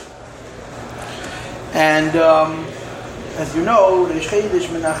And as you know, Reish Chodesh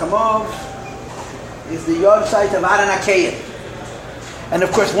Menachem Av is the yard site of Aron HaKein. And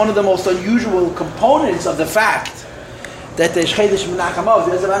of course, one of the most unusual components of the fact that Reish Chodesh Menachem Av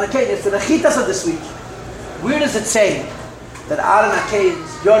is Aron HaKein is the Nechitas of this week. Where does it say that Aron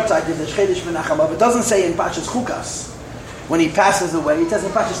HaKein's yard site is Reish Chodesh Menachem Av? It doesn't say in Pashas Chukas when he passes away. It says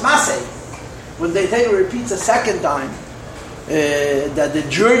in Pashas Masei when the Torah repeats a second time that the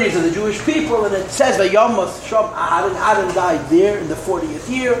journeys of the Jewish people, and it says Vayomoth Shom Aharon. Aharon died there in the 40th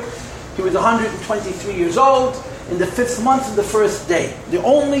year. He was 123 years old in the 5th month and the 1st day. The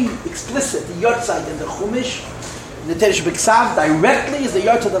only explicit yortzeit in the Chumash, in the Teresh B'Ksav, directly is the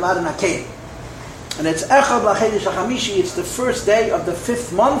yortzeit of Aron HaKein. And it's Echad L'Chodesh HaChamishi. It's the 1st day of the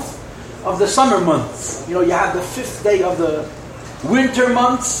 5th month of the summer months. You know, you have the 5th day of the winter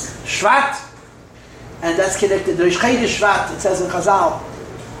months, Shvat, and that's connected. The Reish Chodesh Shvat, it says in Chazal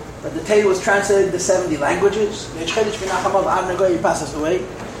that the Torah was translated into 70 languages. Reish Chodesh Menachem Av, Aron HaKein, he passes away.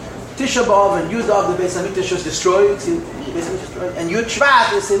 Tisha B'Av and Yud Av, the Beis Hamikdash was destroyed. And Yud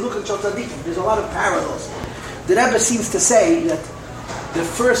Shvat is Seluch Shel Tzadikim. There's a lot of parallels. The Rebbe seems to say that the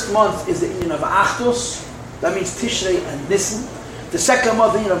first month is the Inyan of Achdus. That means Tishrei and Nisan. The second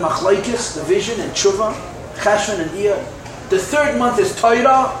month is the Inyan of Machlokes, division and Tshuva, Cheshvan and Iyah. The third month is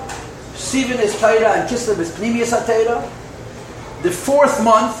Torah. Sivan is Torah and Kislev is Pnimius HaTorah. The 4th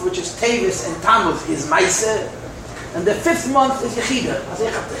month, which is Tevis and Tammuz, is Maaseh. And the 5th month is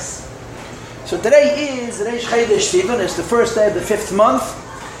Yechidah. So today is Reish Chodesh Sivan. It's the 1st day of the 5th month.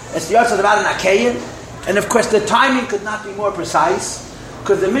 It's the Yortzeit of Aron HaKein. And of course the timing could not be more precise,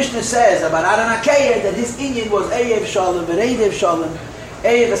 because the Mishnah says about Aron HaKein that his inyan was Eyev Shalom, Veredev Shalom,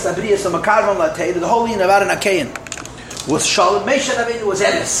 Eyev Asabriyas, Makarvam Latei. The whole inyan of Aron HaKein was Shalom. Moshe Rabbeinu was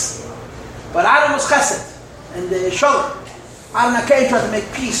Emes. But Aaron was Chesed and Shalom. Aron HaKein tried to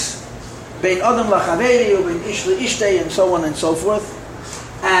make peace between Adam Lachaveri, between Ish Ishtei, and so on and so forth.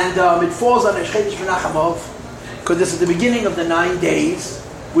 And it falls on Reish Chodesh Menachem Av, because this is the beginning of the 9 days,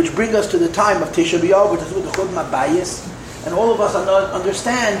 which bring us to the time of Tisha B'Av, which is with the Chod Mabayis, and all of us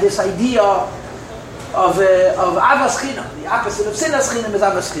understand this idea of Avas Chinam. The opposite of Sinas Chinam is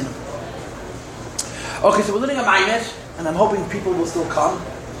Avas Chinam. Okay, so we're learning a Maimer, and I'm hoping people will still come.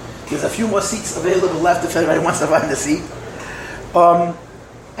 There's a few more seats available left if anybody wants to find a seat.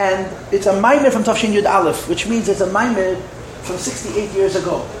 And it's a Maimer from Tafshin Yud Aleph, which means it's a Maimer from 68 years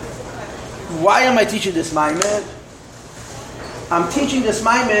ago. Why am I teaching this Maimer? I'm teaching this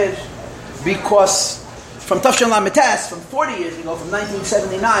Maimer because from Tafshin Lametes, from 40 years ago, from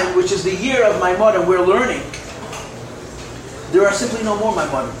 1979, which is the year of Maimonim we're learning, there are simply no more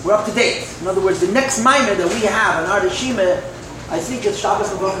Maimonim. We're up to date. In other words, the next Maimer that we have in our Rishima, I think it's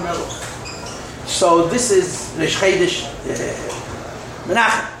Shabbos L'Bavim Melech. So this is Reish Chodesh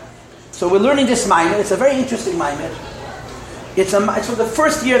Menachem. So we're learning this Maimer. It's a very interesting Maimer. It's from the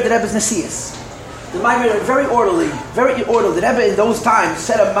first year of the Rebbe's Nesius. The Maimer is very orderly, very orderly. The Rebbe in those times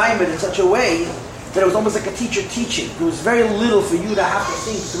set up Maimer in such a way that it was almost like a teacher teaching. There was very little for you to have to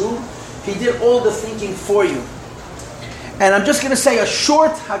think through. He did all the thinking for you. And I'm just going to say a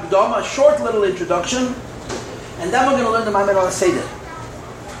short Hagdama, a short little introduction, and then we're going to learn the Maimer al Seder.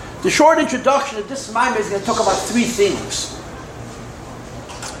 The short introduction of this Maimer is going to talk about 3 things.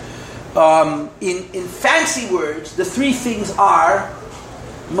 In fancy words, the 3 things are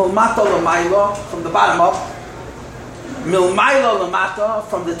Milmata L'mayla, from the bottom up, Milmayla L'mata,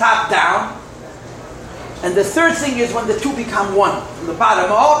 from the top down, and the 3rd thing is when the 2 become 1, from the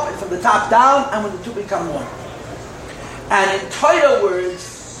bottom up and from the top down, and when the 2 become 1. And in Torah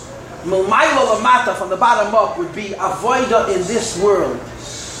words, Milmayla L'mata, from the bottom up, would be avoida in this world,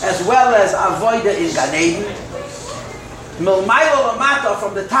 as well as avoida in Gan Eden. Milmayla L'mata,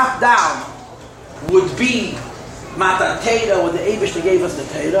 from the top down, would be Matan Torah, when the Eibishter gave us the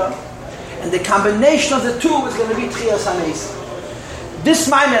Torah. And the combination of the 2 is going to be Tchias HaMesim. This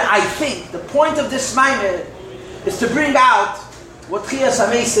Maimer, I think, the point of this Maimer is to bring out what Tchias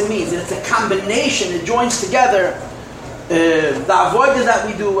HaMesim means. And it's a combination, it joins together the avodah that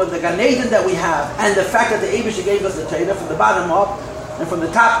we do and the Gan Eden that we have, and the fact that the Eibishter gave us the Torah from the bottom up and from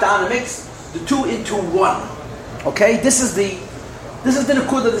the top down, and makes the 2 into 1. Okay, this is the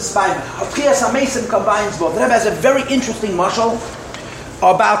Nekud of this Maimer. Tchias HaMesim combines both. The Rebbe has a very interesting mashal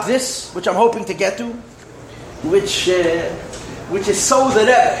about this, which I'm hoping to get to, which is so the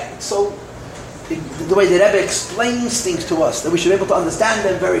Rebbe. It's so the way the Rebbe explains things to us, that we should be able to understand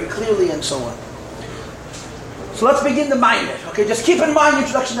them very clearly and so on. So let's begin the Maimer. Okay, just keep in mind the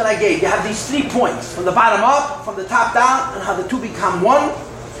introduction that I gave. You have these 3 points, from the bottom up, from the top down, and how the 2 become 1,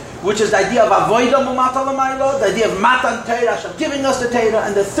 which is the idea of avoida Milmata L'mayla, the idea of Matan Torah, Hashem giving us the Torah,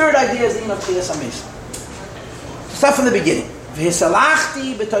 and the 3rd idea is the Ein of Tchias HaMesim. start from the beginning.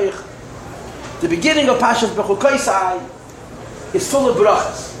 V'hishalachti betokechem. The beginning of Parshas Betוככם is full of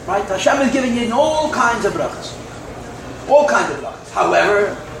brachas, right? Hashem is giving you all kinds of brachas. All kinds of brachas.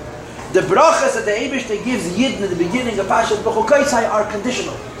 However, the brachas that the Eibishter gives Yidden at the beginning of Parshas Betוככם are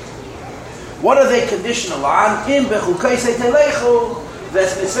conditional. What are they conditional on? In Betוככם telechu,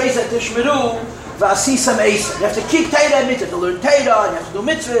 v'esmitzvesa tishmeru, v'asisam eisa. You have to keep Torah and mitzvah, to learn Torah, and you have to do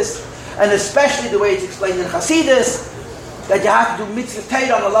mitzvahs, and especially the way it's explained in Chassidus, that you have to do mitzvah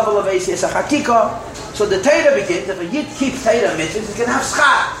Torah on the level of Eisiyas HaChakika. So the Torah begins, if a Yid keeps Torah mitzvahs, he's going to have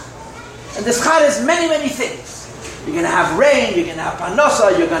schar. And the schar is many, many things. You're going to have rain, you're going to have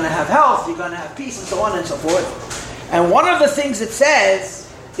parnasa, you're going to have health, you're going to have peace, and so on and so forth. And one of the things it says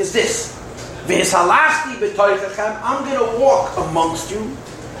is this: V'hishalachti betokechem, I'm going to walk amongst you.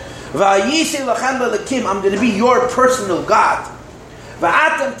 V'ayisi lachem le'lekim, I'm going to be your personal God.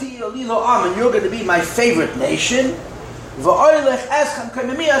 V'atam ti'yu li lo'am, and you're going to be my favorite nation. V'oilech eschem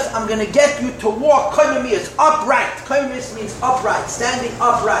koimimiyas, I'm going to get you to walk koimimiyas, upright. Koimimiyas means upright, standing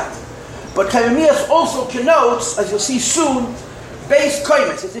upright. But koimimiyas also connotes, as you'll see soon, base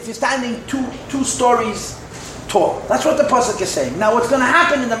koimis, as if you're standing two stories tall. That's what the pasuk is saying. Now, what's going to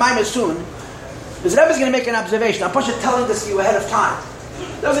happen in the Maimah soon is the Rebbe is going to make an observation. I'm just telling this to you ahead of time.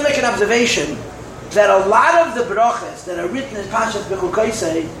 The Rebbe is going to make an observation that a lot of the brachas that are written in Parshas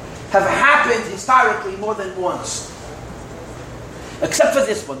Betוככם have happened historically more than once. Except for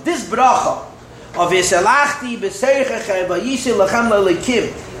this one. This bracha of V'hishalachti b'seichechem v'yisi lachem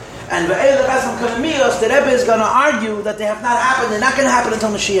le'lekim and v'eilech esam koimimiyos, the Rebbe is going to argue that they have not happened. They're not going to happen until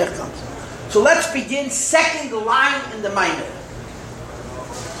Mashiach comes. So let's begin second line in the Maimah.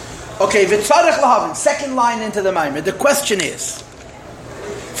 Okay, v'tzarech lahavin, second line into the Maimah. The question is,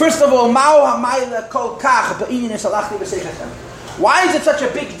 first of all, ma'u ha'mayla kol kach b'inyan hishalachti b'seichechem. Why is it such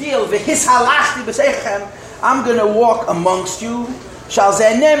a big deal? V'hishalachti b'seichechem, I'm going to walk amongst you. Shal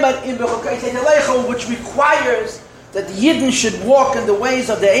zeh nemar in Betוככם telechu, which requires that the Yidden should walk in the ways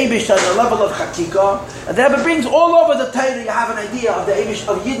of the Eibishter on the level of Chakika. And the Rebbe brings all over the Torah, you have an idea of the Eibishter,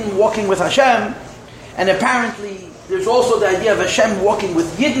 of Yidden walking with Hashem. And apparently, there's also the idea of Hashem walking with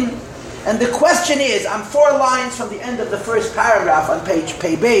Yidden. And the question is, I'm 4 lines from the end of the first paragraph on page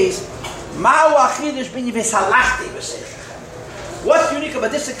Pei Beis, Ma'u achidush b'inyan v'hishalachti b'seichechem. What's unique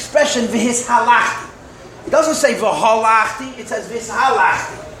about this expression, v'hishalachti? It doesn't say v'halachti, it says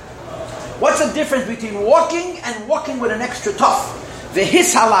v'hishalachti. What's the difference between walking and walking with an extra tough?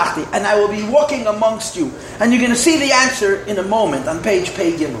 V'hishalachti, and I will be walking amongst you. And you're going to see the answer in a moment on page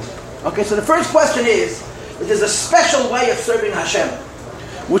Pei Gimel. Okay, so the first question is, that there's a special way of serving Hashem,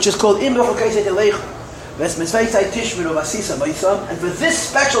 which is called Im Betוככם telechu, v'esmitzvesa tishmeru v'asisam eisa. And for this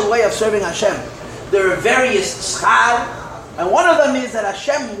special way of serving Hashem, there are various schar, and one of them is that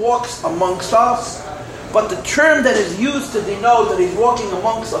Hashem walks amongst us. But the term that is used to denote that He's walking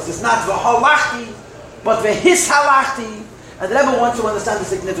amongst us is not v'halachti, but v'hishalachti. And the Rebbe wants to understand the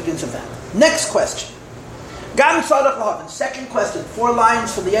significance of that. Next question. Gam tzarech lahavin. Second question. 4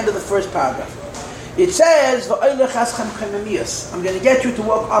 lines from the end of the first paragraph. It says, v'oilech eschem koimimiyos, I'm going to get you to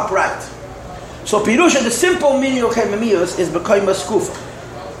walk upright. So Pirusha, the simple meaning of koimimiyos is b'koima skufa,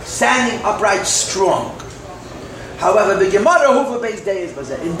 standing upright, strong. However, the Gemara Huva Beis Deis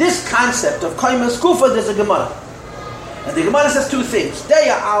Bazeh, in this concept of Koima Skufa, there's a Gemara. And the Gemara says 2 things.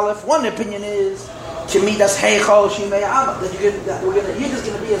 Deya Aleph, one opinion is Kemidas Heichal Shimei Amma, that Yid is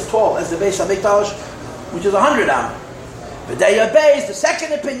going to be as tall as the Beis HaMikdash, which is 100 Amma. But Deya Beis, the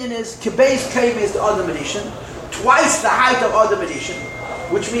second opinion is Kebeis Keim is the Adam Edition, twice the height of Adam Edition,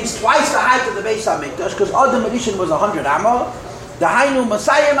 which means twice the height of the Beis HaMikdash, because Adam Edition was 100 Amma. The Hainu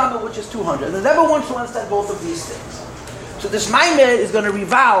Messiah Amma, which is 200. And the Rebbe wants to understand both of these things. So this Maimah is going to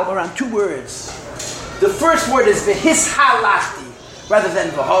revolve around 2 words. The first word is v'hishalachti, rather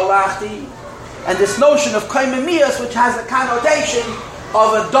than v'halachti. And this notion of koimimiyos, which has a connotation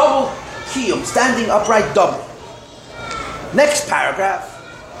of a double kiyum, standing upright double. Next paragraph.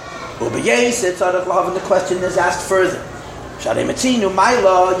 Ubiyes, it's out of love, and the question is asked further. Sharei metzinu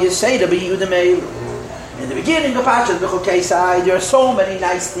ma'ila yiseda b'yudim eilu. In the beginning of Parshas Betוככם, there are so many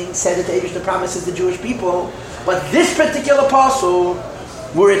nice things said that the Eibishter promises the Jewish people, but this particular pasuk,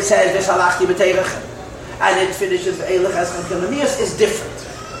 where it says v'hishalachti b'teirachem, and it finishes v'eilech eschem koimimiyos, is different.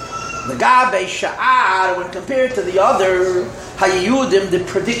 The Gabe Sha'ar, when compared to the other Hayudim, the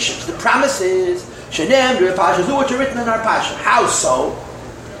predictions, the promises, Shenem, the Parshas, which are written in our Parsha. How so?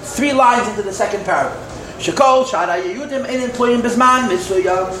 3 lines into the second paragraph. Shekol Sha'ar Hayudim ein employing bizman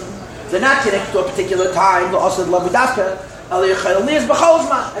mitzuyam. They're not connected to a particular time. At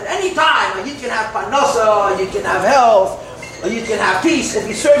any time, you can have parnasa, you can have health, or you can have peace if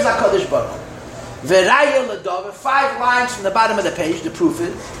he serves HaKadosh Baruch Hu. V'raya l'dova, 5 lines from the bottom of the page, the proof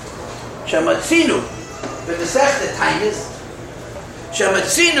is, Shematzinu b'mesechtet Tainis,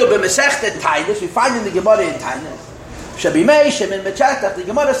 Shematzinu b'mesechtet Tainis, we find in the Gemara in Tainis, Shabimei Shemin ben Chetach, the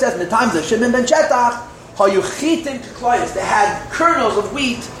Gemara says in the times of Shemin ben Chetach, Hayuchitim Kloyas, they had kernels of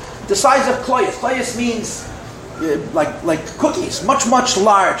wheat the size of Kloyas. Kloyas means like cookies, much, much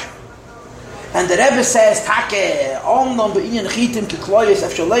larger. And the Rebbe says, Take, Omnom be'inyan chitim kekloyes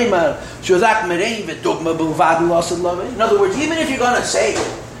af shalema, shozak merein v'dogma b'uvad l'asad love. In other words, even if you're going to say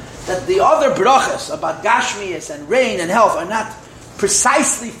that the other brachas about Gashmias and rain and health are not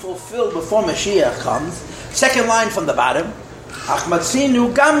precisely fulfilled before Mashiach comes, second line from the bottom,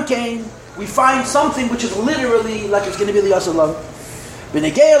 Achmatzinu gamkein, we find something which is literally like it's going to be the asad love.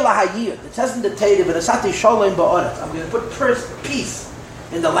 B'negei lahayir, it says in the Torah, v'nasati sholem ba'oret, I'm going to put peace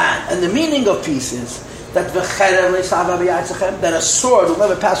in the land. And the meaning of peace is that that a sword will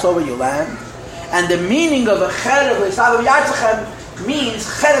never pass over your land. And the meaning of a means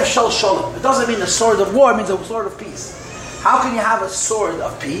cherev shel shalom. It doesn't mean a sword of war, it means a sword of peace. How can you have a sword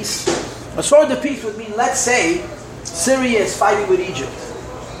of peace? A sword of peace would mean, let's say, Syria is fighting with Egypt.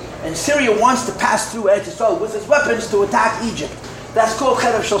 And Syria wants to pass through Eretz Yisrael with its weapons to attack Egypt. That's called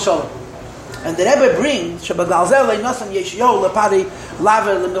cherev shel shalom. And the Rebbe brings, Yeshayahu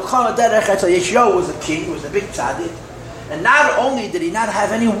was a king, was a big tzaddik. And not only did he not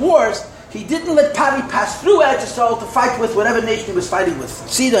have any wars, he didn't let Pari pass through Eretz Yisrael to fight with whatever nation he was fighting with.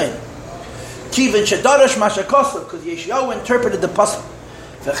 Sidon. Kivin Shadarash Mashakosov, because Yeshayahu interpreted the pasuk.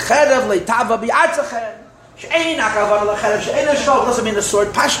 Doesn't mean a sword,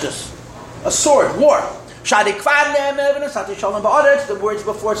 pashtus. A sword, war. The words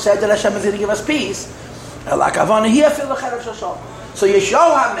before said that Hashem is going to give us peace. So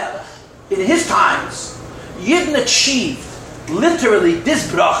Yeshayahu HaMelech, in his times, Yidden achieved literally this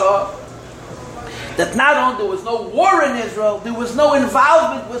bracha, that not only there was no war in Israel, there was no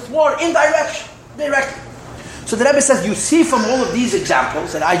involvement with war indirectly. So the Rebbe says, you see from all of these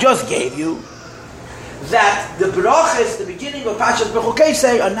examples that I just gave you, that the brachas, the beginning of Parshas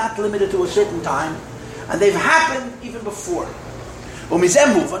Bechukei, are not limited to a certain time, and they've happened even before.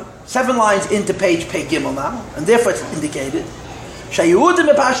 7 lines into page Pei Gimel now, and therefore it's indicated. The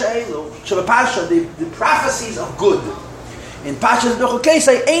prophecies of good in Parshas Bechukei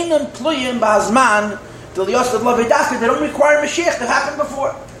say, they don't require Mashiach, they've happened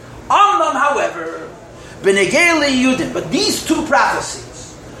before. However, but these 2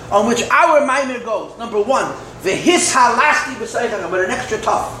 prophecies on which our Maimer goes, number 1, והתהלכתי בסייכם, but an extra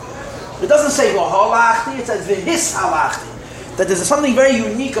tough. It doesn't say v'halachti, it says v'hishalachti. That there's something very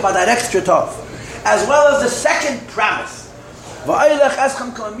unique about that extra tough. As well as the second premise. V'aylech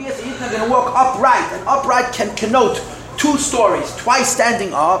eschem kalamiyat, you're going to walk upright. And upright can connote 2 stories, twice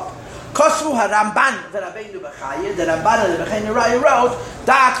standing up. Kosru haRamban v'Rabbeinu b'chaya, the Ramban of the Bechei Raya wrote,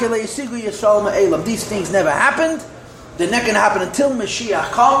 Da'akele yisigu Yisrael ma'elam. These things never happened. They're not going to happen until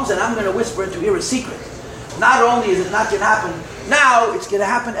Mashiach comes, and I'm going to whisper into your secret. Not only is it not going to happen now, it's going to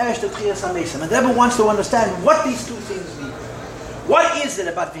happen Eresh T'Tchiyas HaMesim. And the Rebbe wants to understand what these 2 things mean. What is it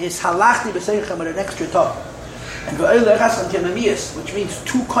about V'hishalachti b'seichem with an extra top? And which means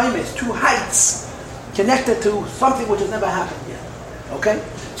 2 koimes, 2 heights, connected to something which has never happened yet. Okay?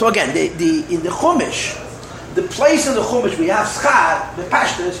 So again, in the Chumash, the place in the Chumash we have Schar, the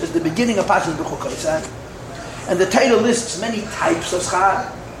Pashtus, is the beginning of Parshas Bechukei. And the Torah lists many types of Schar.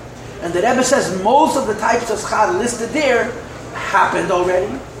 And the Rebbe says most of the types of Schar listed there happened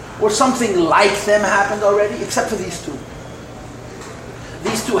already, or something like them happened already, except for these 2.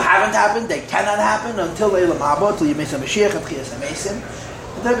 These 2 haven't happened, they cannot happen until Eilam Haba, until Yemei Mashiach and Tchiyas HaMesim.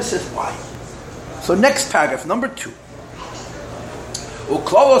 And the Rebbe says why. So next paragraph, number 2. But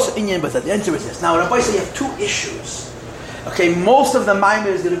the answer is this. Now Rabbi says you have 2 issues. Okay, most of the Maimer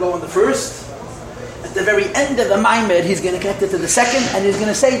is going to go on the first. At the very end of the Maimer, he's going to connect it to the second, and he's going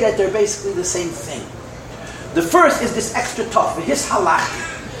to say that they're basically the same thing. The first is this extra tough, his halachti.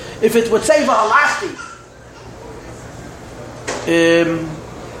 If it would say v'halachti,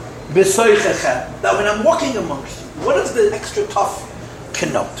 that when I'm walking amongst you, what does the extra tough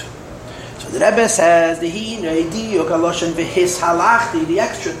connote? So the Rebbe says the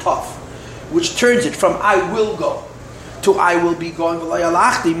extra tough, which turns it from I will go to I will be going.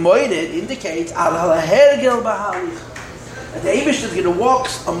 It indicates that the Eibush is going to walk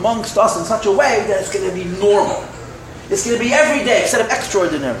amongst us in such a way that it's going to be normal. It's going to be every day instead of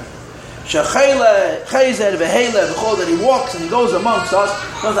extraordinary. That he walks and he goes amongst us,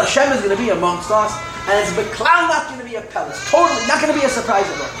 knows Hashem is going to be amongst us, and it's not going to be a palace, totally not going to be a surprise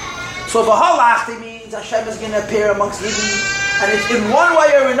at all. So v'halachti means Hashem is going to appear amongst Yidden, and it's in one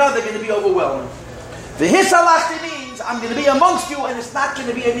way or another going to be overwhelming. V'hishalachti means I'm going to be amongst you, and it's not going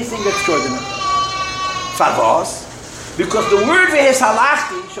to be anything extraordinary. Favos, because the word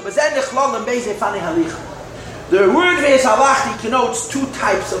v'hishalachti shebezen nichlol beizei fani halicha. The word v'hishalachti connotes two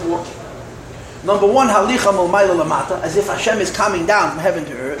types of walking. Number one, halicha milmayla lamata, as if Hashem is coming down from heaven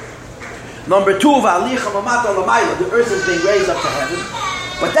to earth. Number two, halicha milmata lamayla, the earth is being raised up to heaven.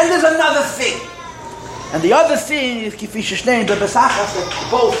 But then there's another thing. And the other thing is kifi sheshneim bebesachas, that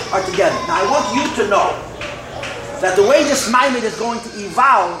both are together. Now I want you to know that the way this maimed is going to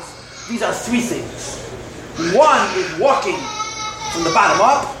evolve, these are three things. One is walking from the bottom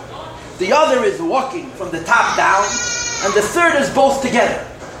up, the other is walking from the top down, and the third is both together.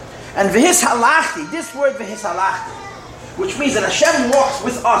 And v'hishalachti, this word v'hishalachti, which means that Hashem walks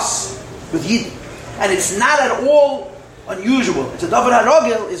with us, with Yidden, and it's not at all unusual. It's a davar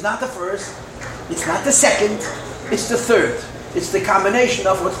harogel, is not the first, it's not the second, it's the third. It's the combination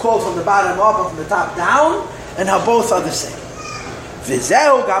of what's called from the bottom up and from the top down, and how both are the same.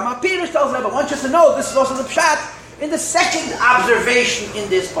 V'zehu gam ha'pirush tells Rebbe, I want you to know, this is also the pshat, in the second observation in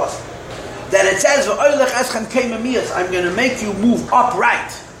this passage, that it says, v'oylech eschem keimemiyas, I'm going to make you move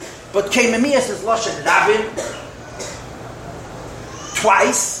upright. But keimemiyas is lashon lavin,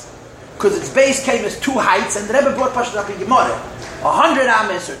 twice, because its base came as two heights, and the Rebbe brought Pashut up in Gemara, 100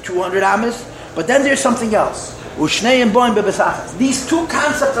 ames or 200 ames, but then there's something else. U'shnei boim bebesachas. These two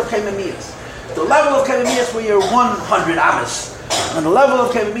concepts of keimemiyas, the level of keimemiyas where you're 100 ames, and the level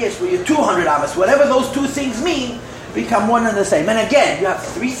of keimemiyas where you're 200 ames, whatever those two things mean, become one and the same. And again, you have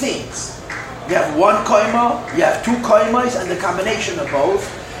three things. You have one koima, you have two koimas, and the combination of both.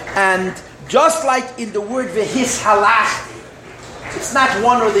 And just like in the word v'hishalachti, it's not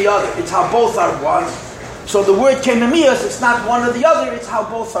one or the other, it's how both are one. So the word keimemiyas, it's not one or the other, it's how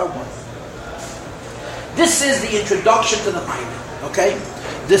both are one. This is the introduction to the Maimed, okay?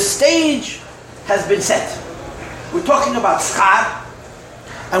 The stage has been set. We're talking about schar,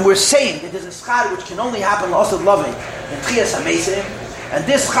 and we're saying that there's a schar which can only happen also loving in Tchias HaMeisim, and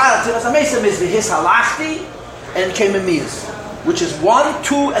this schar Tchias HaMeisim is v'hishalachti and keimemiyas, which is 1,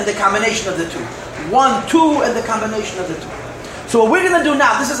 2, and the combination of the two. 1, 2, and the combination of the two. So what we're going to do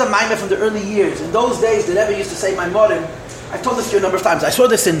now, this is a maimed from the early years. In those days, the Rebbe used to say Maimorim. I've told this to you a number of times. I saw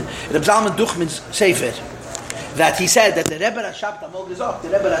this in Reb Zalman Duchman's Sefer, that he said that the Rebbe Rashab, the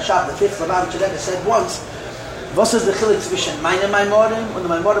Rebbe Rashab, the fifth Lubavitcher Rebbe, said once, "Was is the chilik zwischen meine Maimorim and the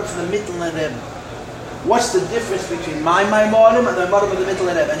Maimorim from the Mittel Rebbe? What's the difference between my Maimorim and the Maimorim of the Mittel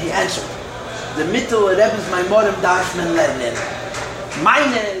Rebbe?" And he answered, "The Mittel Rebbe's Maimorim darf men lernen.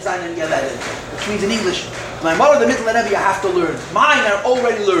 Meine is einen gelernt," which means in English, my mother, the Mittel Rebbe, you have to learn. Mine are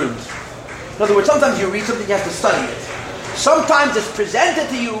already learned. In other words, sometimes you read something, you have to study it. Sometimes it's presented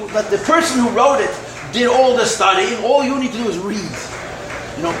to you that the person who wrote it did all the studying. All you need to do is read.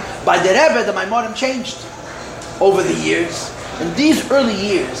 You know, by the Rebbe, the Maimorim changed over the years. In these early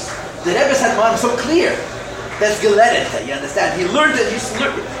years, the Rebbe had Maimorim so clear. That's geleret, you understand? He learned it,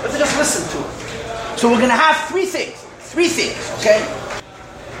 let's just listen to it. So we're going to have three things, okay?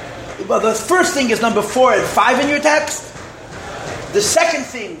 Well, the first thing is number 4 and 5 in your text. The second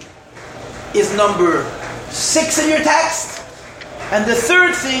thing is number 6 in your text. And the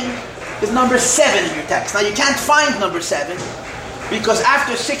third thing is number 7 in your text. Now, you can't find number 7 because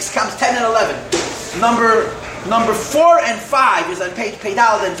after 6 comes 10 and 11. Number 4 and 5 is on page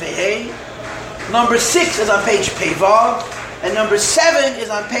Peidal and Pehei. Number 6 is on page Peivav. And number 7 is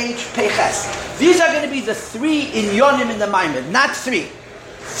on page Peiches. These are going to be the 3 in Yonim in the Maimed, not 3.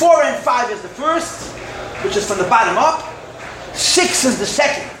 4 and 5 is the first, which is from the bottom up. 6 is the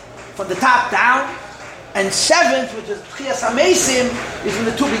second, from the top down. And 7th, which is Tchias HaMeisim, is when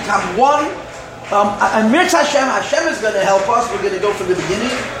the two become one. And Mirz Hashem is going to help us. We're going to go from the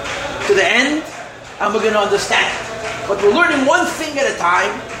beginning to the end, and we're going to understand. But we're learning one thing at a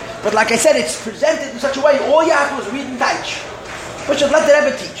time. But like I said, it's presented in such a way, all you have to do is read and teach. But just let the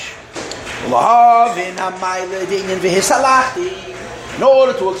Rebbe teach. In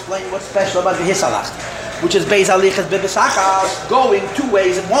order to explain what's special about the Hishalachti, which is Beis Alichas Bebesachas, going 2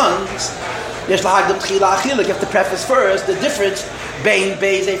 ways at once. You have to preface first the difference between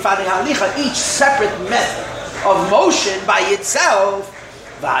Beis Eifani Halicha, each separate method of motion by itself.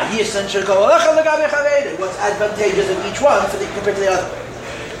 What's advantageous of each one compared to the other.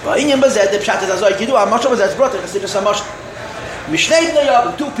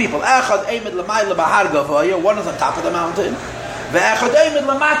 Two people, one is on top of the mountain, and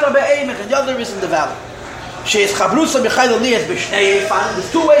the other is in the valley. There's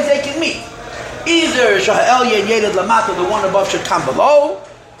 2 ways they can meet. Either the one above should come below,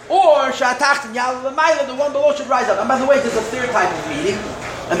 or the one below should rise up. And by the way, there's a third type of meeting,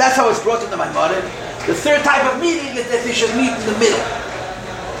 and that's how it's brought in the Maimorim. The third type of meeting is that they should meet in the middle.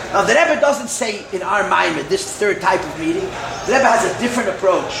 Now the Rebbe doesn't say in our Maimed this third type of meeting. The Rebbe has a different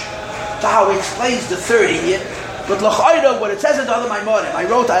approach to how he explains the third Indian. But l'chayda, what it says in the other Maimonim, I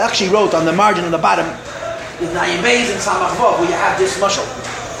actually wrote on the margin on the bottom, in Nayim Beis and Samach Vav, where you have this mushal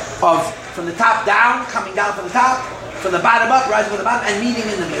of from the top down, coming down from the top, from the bottom up, rising from the bottom, and meeting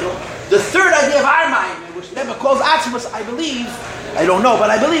in the middle. The third idea of our Maimed, which the Rebbe calls Atzimus, I believe, I don't know, but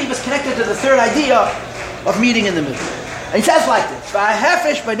I believe is connected to the third idea of meeting in the middle. And he says like this,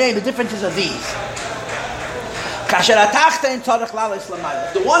 the differences are these.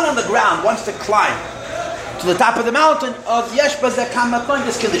 The one on the ground wants to climb to the top of the mountain of Yeshbaz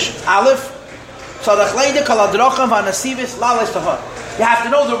this condition. Aleph, you have to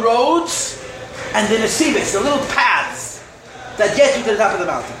know the roads and the nesivis, the little paths that get you to the top of the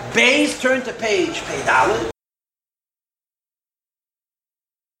mountain. Beis, turn to page Peidalid.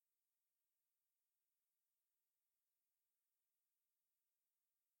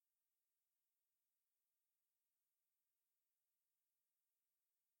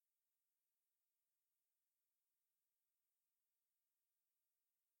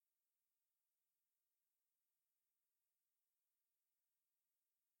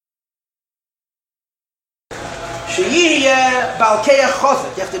 You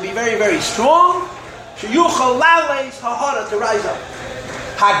have to be very, very strong. To rise up.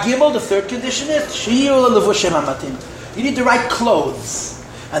 Hagimel, the third condition is you need the right clothes.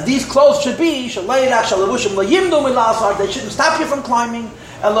 And these clothes should be they shouldn't stop you from climbing.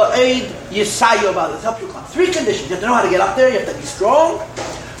 And help you climb. Three conditions. You have to know how to get up there, you have to be strong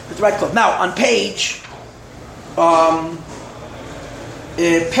with the right clothes. Now on page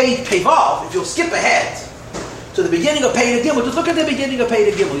Pevav, if you'll skip ahead to the beginning of Pei Gimel, just look at the beginning of Pei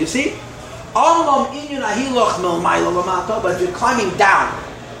Gimel, you see? But if you're climbing down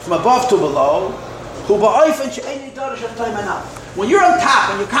from above to below, when you're on top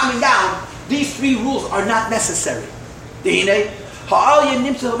and you're coming down, these three rules are not necessary. If you're on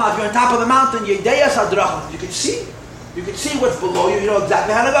top of the mountain, you can see what's below you, you know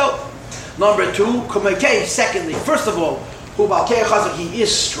exactly how to go. Number two, secondly, first of all, he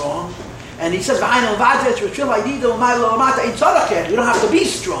is strong. And he says, you don't have to be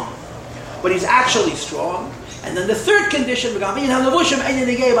strong. But he's actually strong. And then the third condition, the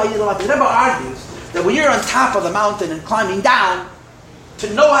Rebbe argues that when you're on top of the mountain and climbing down, to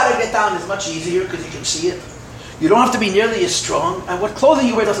know how to get down is much easier because you can see it. You don't have to be nearly as strong. And what clothing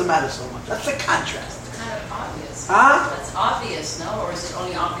you wear doesn't matter so much. That's the contrast. It's kind of obvious. That's obvious, no? Or is it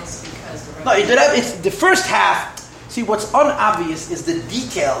only obvious because the Rebbe... No, it's the first half. See, what's unobvious is the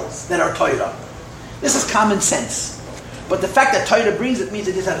details that are Torah. This is common sense. But the fact that Torah brings it means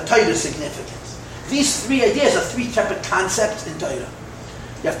it has a Torah significance. These three ideas are three separate concepts in Torah.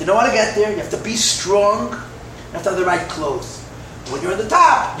 You have to know how to get there, you have to be strong, you have to have the right clothes. When you're on the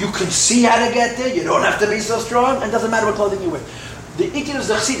top, you can see how to get there, you don't have to be so strong, and it doesn't matter what clothing you wear. The Ikir is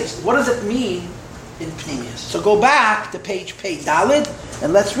the Chassidus. What does it mean in Pnimius? So go back to page Pei Dalid,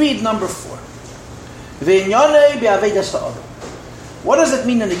 and let's read number 4. What does it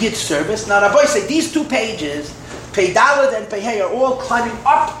mean in the Yid service? Now, Rabbi say these two pages, Pei Daled and Pei Hey, are all climbing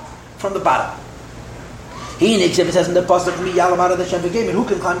up from the bottom. He in exhibit says in the pasuk, who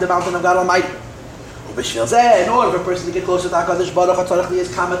can climb the mountain of God Almighty? In order for a person to get closer to HaKadosh Baruch Hu,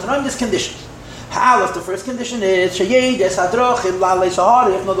 is comment on this condition. If the first condition is you know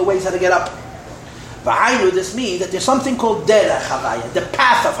the ways how to get up. This means that there's something called Derech Havaya, the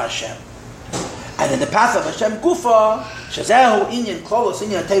path of Hashem. And in the path of Hashem Gufa, Shazehu Inyan Klolos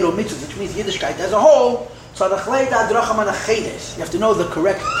Inyan Teiro Mitzvah, which means Yiddishkeit as a whole, you have to know the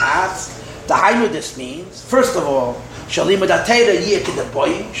correct paths. The Hainu this means, first of all, Shalimad Teira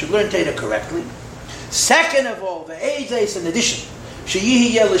Yekid should learn Teira correctly. Second of all, the Eizes in addition,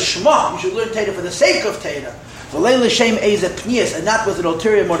 Sheyihi Yelishma, you should learn Teira for the sake of Teira. V'lei l'shem Eize Pnias, and not with an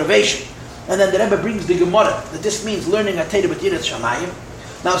ulterior motivation. And then the Rebbe brings the Gemara, that this means learning a Teira with Yirat Shamayim.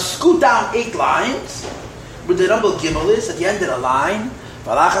 Now scoot down 8 lines, where the number Gimel is at the end of the line.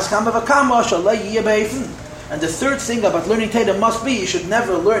 And the third thing about learning Teda must be, you should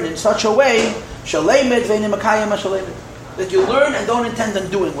never learn in such a way that you learn and don't intend on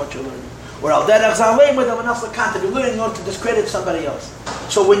doing what you're learning. Or you're learning in order to discredit somebody else.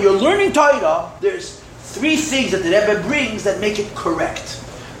 So when you're learning Torah, there's 3 things that the Rebbe brings that make it correct.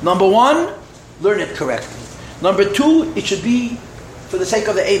 Number 1, learn it correctly. Number 2, it should be for the sake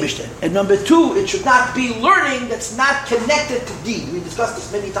of the Eibishter. And number 2, it should not be learning that's not connected to deed. We discussed this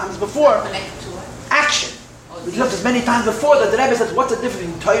many times before. Connected to what? Action. We discussed this many times before that the Rebbe says, what's the difference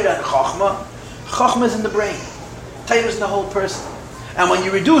between Torah and Chochmah? Chochmah is in the brain. Torah is in the whole person. And when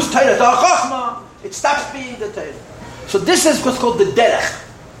you reduce Torah to Chochmah, It stops being the Torah. So this is what's called the derech.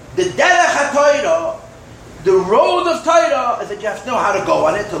 The derech HaTorah, the road of Torah, is that you have to know how to go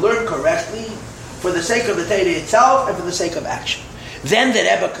on it, to learn correctly, for the sake of the Torah itself and for the sake of action. Then the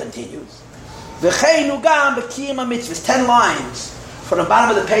Rebbe continues. V'cheinu gam b'kiyum ha-mitzvahs. 10 lines. From the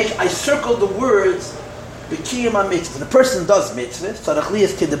bottom of the page, I circled the words b'kiyum ha-mitzvahs. The person does mitzvahs, so the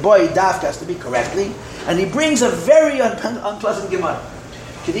chliyas kidboy dafka has to be correctly, and he brings a very unpleasant Gemara.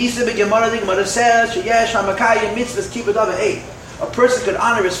 Kedisa b'Gemara, the Gemara says, sheyesh hamakayim mitzvahs kibud eight. A person could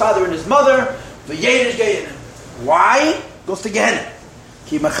honor his father and his mother. V'yedesh geyenim. Why? Goes to Gehenna.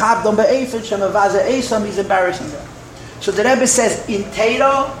 Ki machabdom be'efed shemavaze esam. He's embarrassing them. So the Rebbe says, in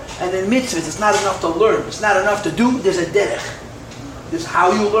Torah and in mitzvahs, it's not enough to learn. It's not enough to do. There's a derech. There's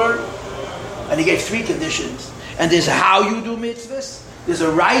how you learn. And he gave 3 conditions. And there's how you do mitzvahs. There's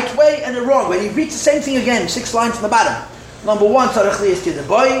a right way and a wrong way. And he reads the same thing again, 6 lines from the bottom. Number 1, tzarech liyas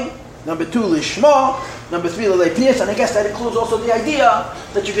kidboy. Number 2, lishma. Number 3, l'leipnias. And I guess that includes also the idea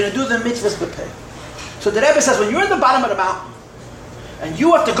that you're going to do the mitzvahs b'peh. So the Rebbe says, when you're at the bottom of the mountain, and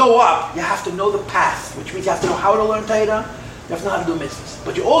you have to go up, you have to know the path, which means you have to know how to learn Torah, you have to know how to do mitzvahs.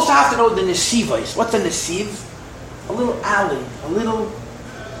 But you also have to know the nesivos. What's a nesiv? A little alley, a little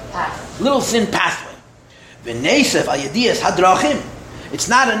thin pathway. V'nesev ayadiyas hadrachim. It's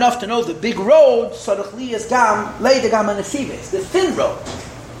not enough to know the big road, tzarech liyas gam leida gam ha-nesivos, the thin road.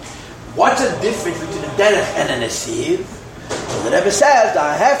 What's the difference between a derech and a nesiv? So the Rebbe says,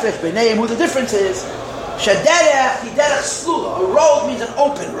 who the difference is, Shaderech, derech slula. A road means an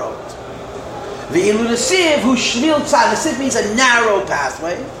open road. Ve'ilu nesiv, who shmil tzad. Nesiv means a narrow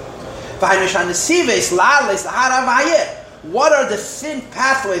pathway. What are the thin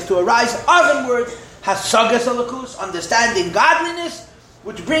pathways to arise ovenward? Hasagas alakus, understanding godliness,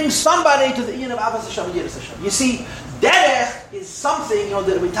 which brings somebody to the yin of Avos Hashem and Yiras Hashem. You see, derech is something,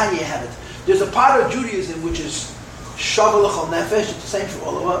 that we Tanya have it. There's a part of Judaism which is shavu l'chol nefesh. It's the same for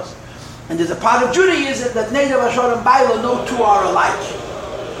all of us. And there's a part of Judaism that Neidav Ashar and Baila, no two are alike.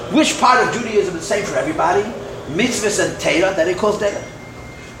 Which part of Judaism is the same for everybody? Mitzvahs and Torah, that it calls derech.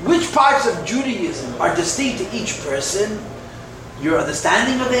 Which parts of Judaism are distinct to each person? Your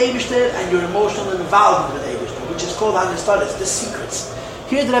understanding of the Eibishter and your emotional involvement with the Eibishter, which is called Hanestolis, the secrets.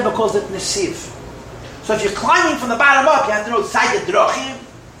 Here the Rebbe calls it Nesiv. So if you're climbing from the bottom up, you have to know side the Drochim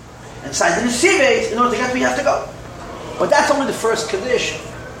and side the Nesivos in order to get where you have to go. But that's only the first condition.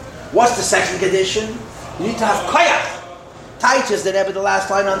 What's the second condition? You need to have koyach. Taiches the Rebbe, the last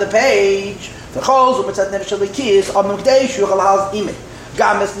line on the page. If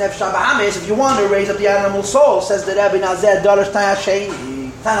you want to raise up the animal soul, says the Rebbe, the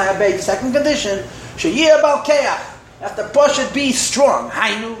second condition, you have to push it, be strong.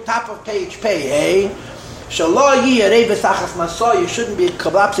 Hainu, top of page Pei. You shouldn't be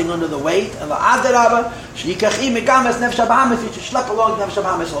collapsing under the weight. You should schlep along the Nefesh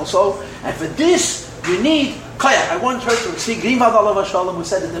HaBahamis also. And for this, you need koyach. I once heard from Tzvi Grimwald Alav Shalom, who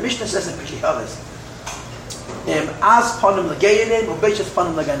said that the Mishnah says in Pirkei Avos, as panim legeyenim, or beishas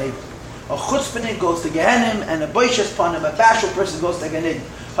panim leganedim. A chutzpahnik goes to Gehenim, and a beishas panim, a bashful person goes to Gehenim.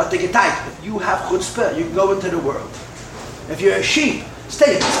 But to get tight, if you have chutzpah, you can go into the world. If you're a sheep,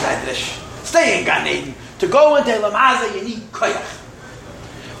 stay in this Medrash. Stay in Gan Eden. To go into Lamaza, you need koyach.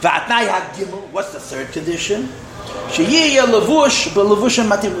 V'atnai ha'gimel, what's the third condition? Sheyiya levush, b'levushim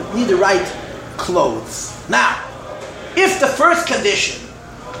matim, need the right clothes. Now, if the first condition,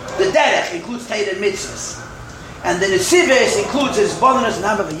 the derech, includes Torah and mitzvahs, and the nesivos includes his bonus and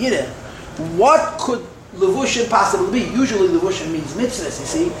hamav yideh, what could levushim possibly be? Usually levushim means mitzvahs, you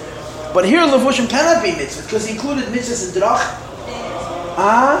see. But here levushim cannot be mitzvahs, because he included mitzvahs in drach.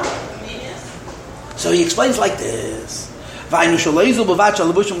 So he explains like this. The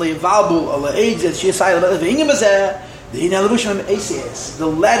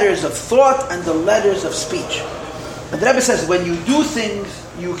letters of thought and the letters of speech. And the Rebbe says, when you do things,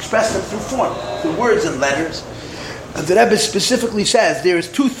 you express them through form, through words and letters. And the Rebbe specifically says, there is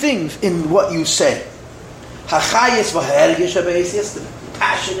 2 things in what you say. The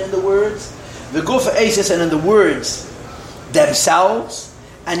passion in the words, the guf ha'esis, and in the words themselves.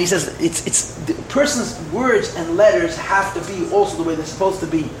 And he says it's the person's words and letters have to be also the way they're supposed to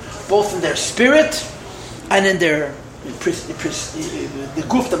be, both in their spirit and in their the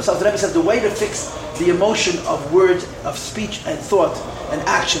guf themselves. The Rebbe says the way to fix the emotion of words, of speech and thought and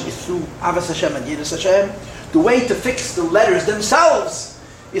action is through Avos Hashem and Yiras Hashem. The way to fix the letters themselves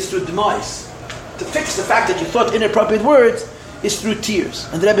is through demise. To fix the fact that you thought inappropriate words is through tears.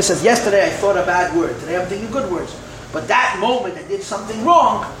 And the Rebbe says, yesterday I thought a bad word, today I'm thinking good words. But that moment I did something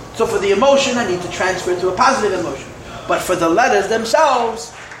wrong, so for the emotion I need to transfer it to a positive emotion. But for the letters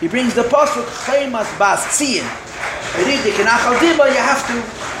themselves, he brings the pasuk Chaymas Bas Tziyin. You have to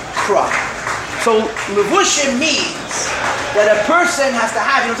cry. So levushim means that a person has to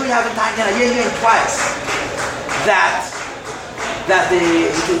have, you have in twice, that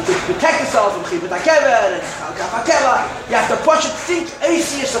to protect yourself from chibut hakever and hakeva, you have to push it, think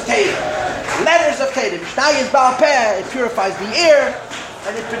Asius of Teda, letters of Teda. Mishnah is Baal Peh, it purifies the air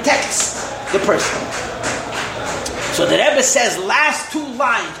and it protects the person. So the Rebbe says, last two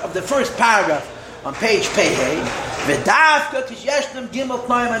lines of the first paragraph on page Pei, you have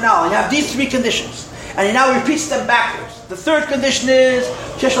these three conditions, and he now repeats them backwards. The third condition is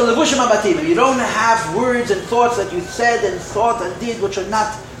you don't have words and thoughts that you said and thought and did which are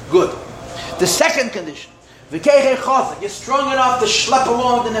not good. The second condition, you're strong enough to schlep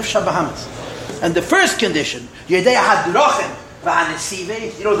along the nefesh habahamis. And the first condition, you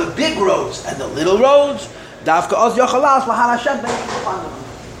know, the big roads and the little roads. So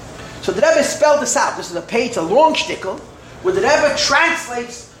the Rebbe spelled this out. This is a page, a long shtickle, where the Rebbe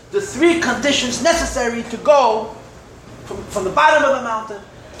translates the three conditions necessary to go from the bottom of the mountain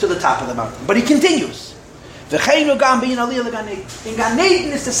to the top of the mountain. But he continues. In Gan Eden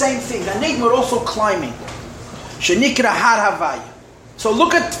it's the same thing. Gan Eden we're also climbing. So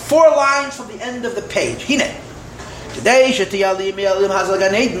look at 4 lines from the end of the page. Hine. Today,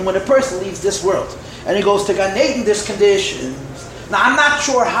 when a person leaves this world and he goes to Gan Eden, there's conditions. Now, I'm not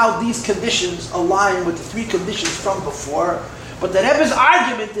sure how these conditions align with the 3 conditions from before, but the Rebbe's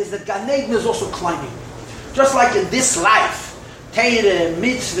argument is that Gan Eden is also climbing. Just like in this life, Teire,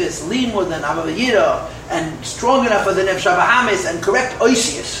 mitzvahs, limud, and avavayira, and strong enough for the nefesh habahamis and correct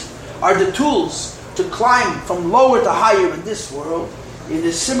oisius are the tools to climb from lower to higher in this world. In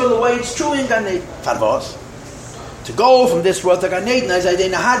a similar way, it's true in Gan Eden. Farvos. To go from this world to Gan Eden, as I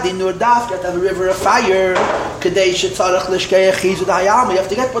did Nahadi, Nur Dafka, to have a river of fire. You have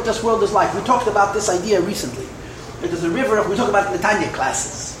to get what this world is like. We talked about this idea recently. There's a river, we talk about it in the Tanya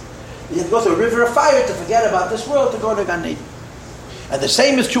classes. You have to go through a river of fire to forget about this world to go to Gan Eden. And the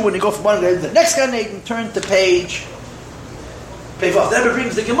same is true when you go from one Gan Eden to the next Gan Eden. Turn to page Pevav. Then it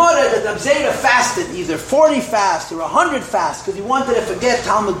brings the Gemara that the Abzeda fasted either 40 fasts or 100 fasts because he wanted to forget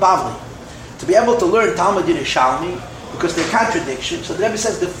Talmud Bavli. To be able to learn Talmud Yerushalmi, because they're contradictions. So the Rebbe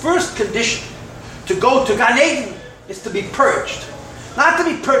says the first condition to go to Gan Eden is to be purged. Not to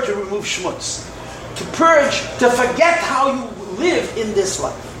be purged to remove schmutz. To purge, to forget how you live in this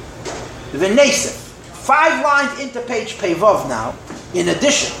life. The V'nesef. 5 lines into page Pevav now. In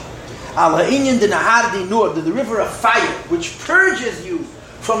addition, Al Ha'inyan de Nahar di Nur, the river of fire, which purges you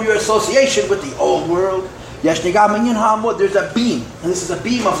from your association with the old world. There's a beam, and this is a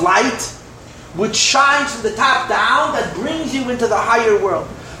beam of light, which shines from the top down, that brings you into the higher world.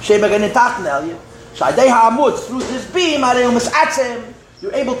 Through this beam,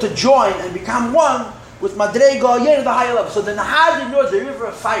 you're able to join and become one with Madrega, the higher level. So the Nahar Nur, the river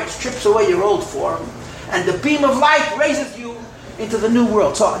of fire, strips away your old form, and the beam of light raises you into the new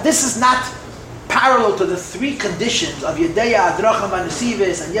world. So this is not parallel to the 3 conditions of Yedeya, Adracham,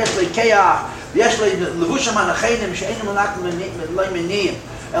 Anasivis, and Yeshle Keah, Yeshle Levusham, Anachenim, She'enim, Anakim, Leiminim,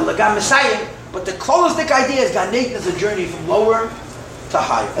 El Lagam Messiah. But the closest idea is Gan Eden is a journey from lower to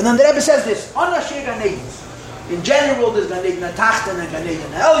higher. And then the Rebbe says this, Anashir Gan Eden. In general, there's Gan Eden Tachten and Gan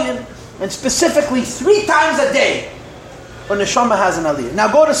Eden Elyon, and specifically 3 times a day, when the Neshama has an Aliyah. Now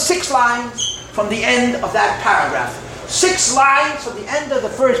go to 6 lines from the end of that paragraph. 6 lines from the end of the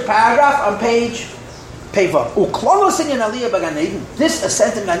first paragraph on page Pevav. Uklonosin in Aliyah Gan Eden. This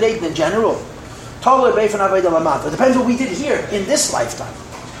ascent in Gan Eden in general. It depends what we did here in this lifetime.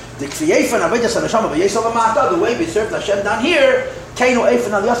 The way we served Hashem down here,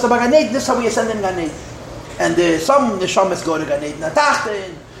 this is how we ascend in Gan Eden. And some neshamas go to Gan Eden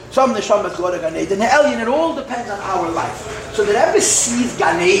Atachten, some neshamas go to Gan Eden Elyon. It all depends on our life. So the Rebbe sees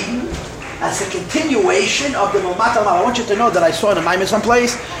Gan Eden as a continuation of the Momat Amal. I want you to know that I saw in a Maimon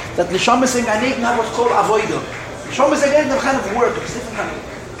someplace that neshamas in Gan Eden have what's called avodah. Neshamas in Gan Eden have kind of work, it's different kind of work.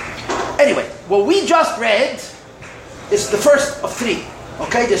 Anyway, what we just read is the first of 3.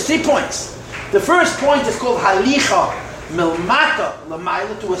 Okay, there's 3 points. The first point is called Halicha Milmata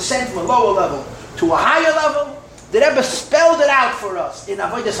Lamaila, to ascend from a lower level to a higher level. The Rebbe spelled it out for us in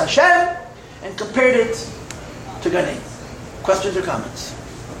Avodas Hashem and compared it to Gan Eden. Questions or comments?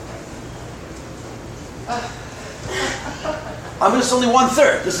 This is only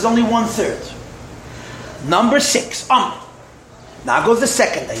 1/3. This is only 1/3. Number 6. Now goes the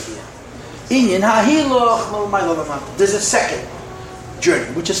second idea. There's a second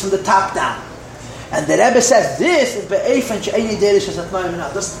journey, which is from the top down. And the Rebbe says this is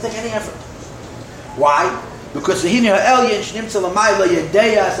doesn't take any effort. Why? Because if you're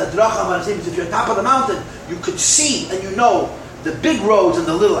on top of the mountain, you could see and you know the big roads and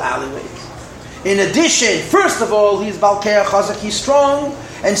the little alleyways. In addition, first of all, he's Balkeach Chazak, he's strong,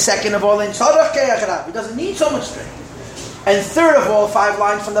 and second of all, he doesn't need so much strength. And third of all, 5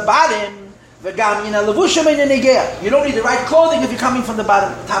 lines from the bottom, you don't need the right clothing if you're coming from the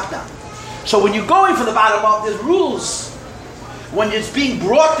bottom, top down. So when you're going from the bottom up, there's rules. When it's being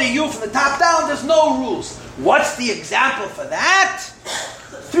brought to you from the top down, there's no rules. What's the example for that?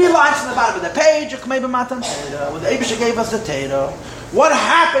 3 lines from the bottom of the page. When the Eibush gave us the Torah. What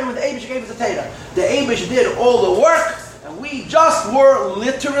happened when the Eibush gave us the Torah? The Eibush did all the work, and we just were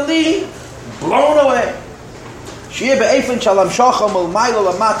literally blown away. It's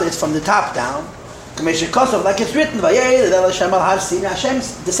from the top down. Like it's written, Hashem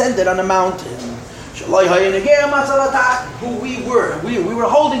descended on a mountain. Who we were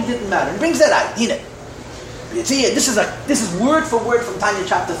holding didn't matter. It brings that out. You see, this is word for word from Tanya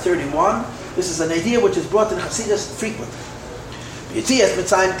chapter 31. This is an idea which is brought in Chassidus frequently. You see, as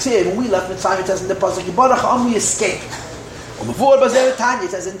Mitzrayim, when we left Mitzrayim, it says in the pasuk, we escaped. It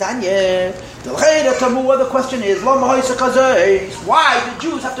says in Tanya, the question is, why did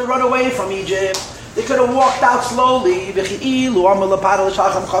Jews have to run away from Egypt? They could have walked out slowly. If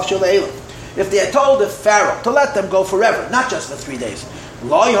they had told the Pharaoh to let them go forever, not just for 3 days,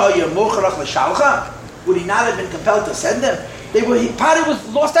 would he not have been compelled to send them? Pari was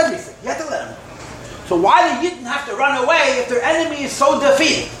lost everything. You had to let him go. So why did Yidden have to run away if their enemy is so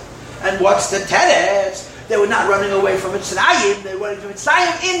defeated? And what's the teretz? They were not running away from Mitzrayim. They were running from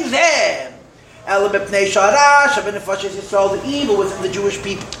Mitzrayim in them. The evil within the Jewish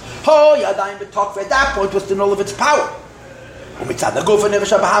people. At that point was the null of its power. They had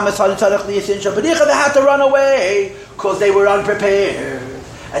to run away because they were unprepared.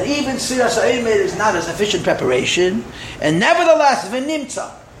 And even Sirah Sa'imid is not a sufficient preparation. And nevertheless,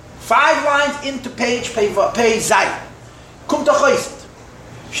 V'nimtza, 5 lines into page Zayin. Kum Tachoisit.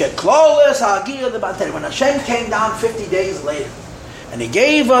 Sheklolis Ha'agir L'Ban. When Hashem came down 50 days later, and He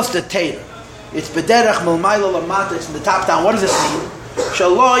gave us the Torah, it's B'derech Milmaylo L'Mata, it's in the top down. What does this mean?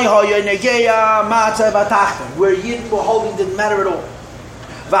 Shaloi Hoya Negeya Matzah V'Tachton. Where Yidden were holding didn't matter at all.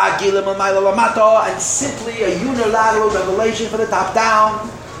 V'Agir Milmaylo L'Mata, and simply a unilateral revelation for the top down.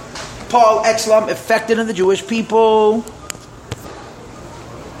 Paul Exlam affected in the Jewish people.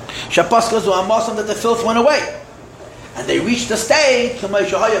 Shapaskazu Amosim, that the filth went away. And they reached the state like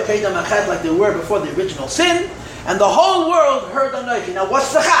they were before the original sin, and the whole world heard Anochi. Now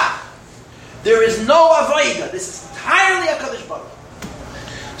what's the chap? There is no avoida. This is entirely a Kadosh Baruch.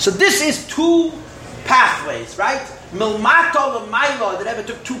 So this is 2 pathways, right? Milmato l'maylo, that ever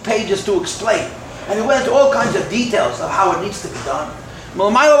took 2 pages to explain. And he went into all kinds of details of how it needs to be done.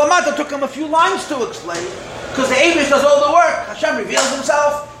 Milmato l'mato took him a few lines to explain, because the Eibush does all the work. Hashem reveals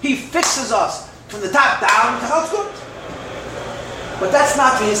Himself. He fixes us from the top down. How it's good. But that's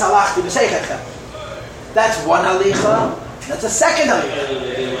not V'yishalachti b'seichechem. That's one halicha. That's a second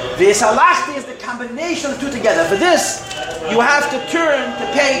halicha. V'yishalachti is the combination of the 2 together. For this, you have to turn to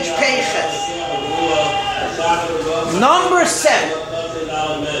page Peiches. Number 7.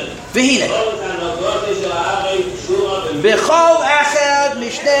 V'hine. B'chol echad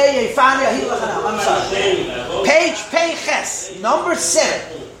mishnei yefani ahilachanam. I'm sorry. Page Peiches. Number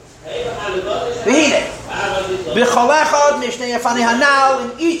 7. V'hine. B'chol echad mishnei yefani hanal. In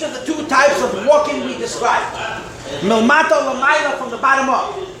each of the 2 types of walking we described. Milmato l'mayla from the bottom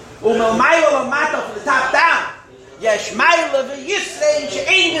up. U'milmayla l'mato from the top down. Yesh mayla v'yisrein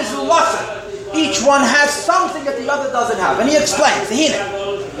she'ein v'zulasa. Each one has something that the other doesn't have. And he explains.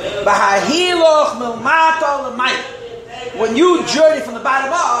 When you journey from the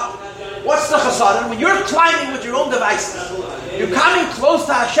bottom up, what's the chasadim? When you're climbing with your own devices, you're coming close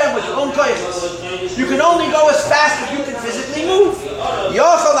to Hashem with your own koyches. You can only go as fast as you can physically move. You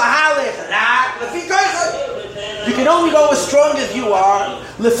can only go as strong as you are.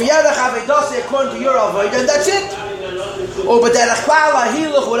 According to your avoid, and that's it. You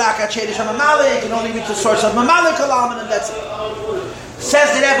can only reach the source of Mamalik Kalam, and that's it.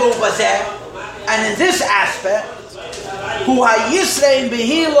 Says the Rebbe Ubazeh, and in this aspect,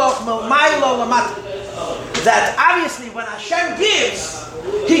 that obviously when Hashem gives,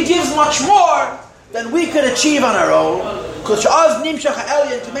 He gives much more than we could achieve on our own. Because we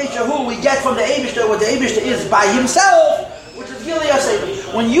get from the Eibishter what the Eibishter is by Himself, which is Gilead.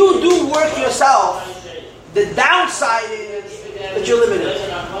 When you do work yourself, the downside is that you're limited.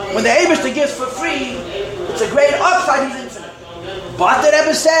 When the Eibishter gives for free, it's a great upside, He's infinite. But the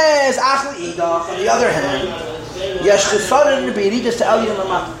Rebbe says, on the other hand,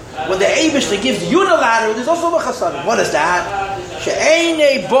 when the Eibishter gives unilateral, there's also a chasadim. What is that?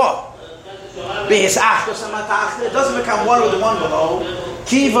 She'einei bo b'his achtos ha'matachta. It doesn't become one with the one below.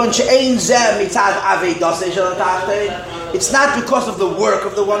 Kivon she'ein zeh mitzad aveidosei shel ha'tachta. It's not because of the work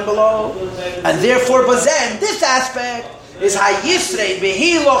of the one below, and therefore, bazen, this aspect is hayisrei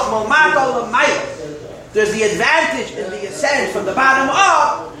behiloch mulmato l'maylo. There's the advantage in the ascent from the bottom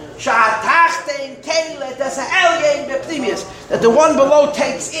up. That the one below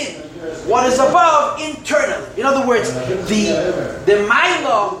takes in what is above internally. In other words, the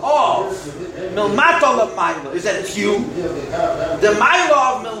Maila of Milmato Lamaila is that it's you. The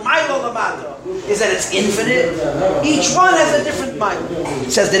Maila of Milmailo Lamato is that it's infinite. Each one has a different Maila.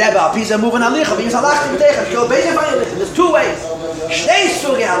 It says the Rebbe Al Pisa moving Alicha. There's two ways. Shnei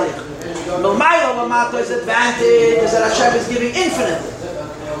Sugi Alicha. Milmailo Lamato is advantage is that Hashem is giving infinitely.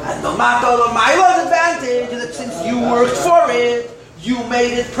 And no matter my advantage is that since you worked for it, you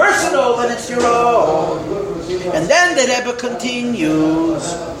made it personal and it's your own. And then the Rebbe continues.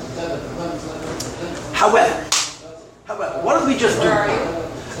 However, what did we just do?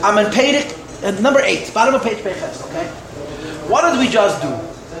 I'm on page number 8, bottom of page 8, okay? What did we just do?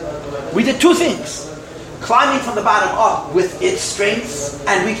 We did two things. Climbing from the bottom up with its strengths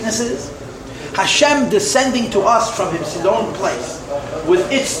and weaknesses. Hashem descending to us from his own place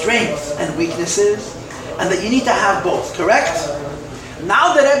with its strengths and weaknesses, and that you need to have both, correct?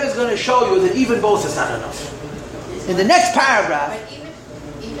 Now the Rebbe is going to show you that even both is not enough. In the next paragraph... But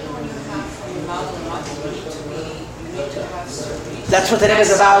even when you have from your mouth and mouth, you need to have certain... That's what the Rebbe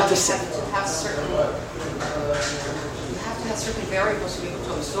is about to say. You have to have certain variables to be able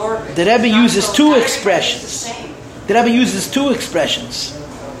to absorb it. The Rebbe uses two expressions. The Rebbe uses two expressions.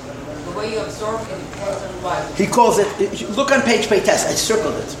 The way you absorb it depends on what? He calls it, look on page Peites, I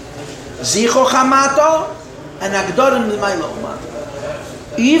circled it. Zicho chamato and agdorim l'maylo umato.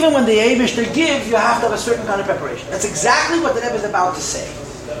 Even when the Eibishter gives, you have to have a certain kind of preparation. That's exactly what the Rebbe is about to say.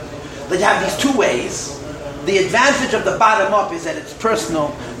 That you have these two ways. The advantage of the bottom up is that it's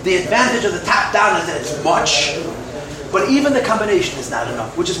personal. The advantage of the top down is that it's much. But even the combination is not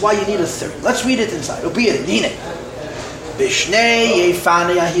enough, which is why you need a third. Let's read it inside. In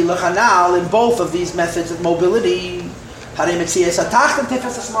both of these methods of mobility,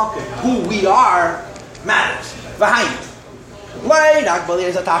 who we are matters.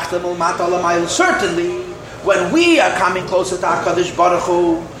 Certainly, when we are coming closer to HaKadosh Baruch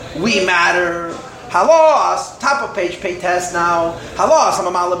Hu, we matter. Halos, top of page Peites now. Halos,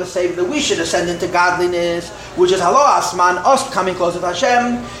 that we should ascend into godliness, which is halos man, us coming closer to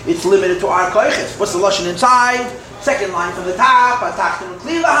Hashem. It's limited to our koiches. What's the lashon inside? Second line from the top.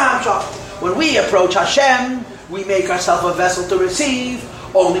 When we approach Hashem, we make ourselves a vessel to receive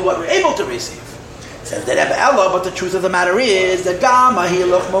only what we're able to receive. Says the Rebbe Ella, but the truth of the matter is that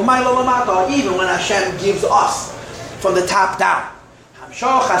even when Hashem gives us from the top down,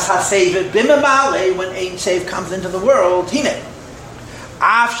 when Ein Save comes into the world, you don't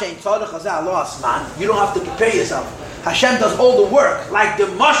have to prepare yourself. Hashem does all the work, like the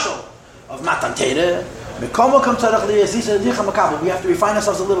mashal of Matan Torah. We have to refine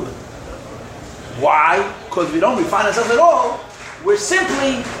ourselves a little bit. Why? Because if we don't refine ourselves at all, we're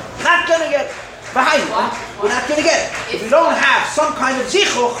simply not going to get behind. We're not going to get it. If we don't have some kind of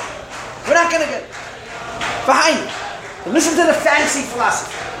zichuch, we're not going to get behind it. And listen to the fancy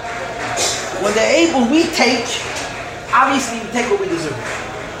philosophy. When we take, obviously we take what we deserve.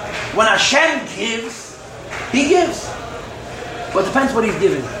 When Hashem gives, He gives. But it depends what He's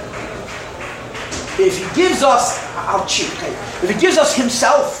giving. If He gives us, I'll cheat. Okay? If He gives us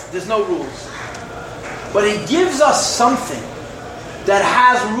Himself, there's no rules. But He gives us something that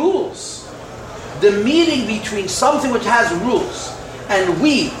has rules. The meeting between something which has rules and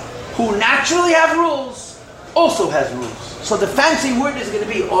we, who naturally have rules, also has rules. So the fancy word is going to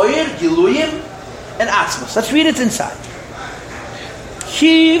be Oyer, Giluyim, and Atzmos. Let's read it inside.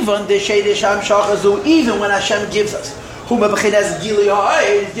 Even when Hashem gives us,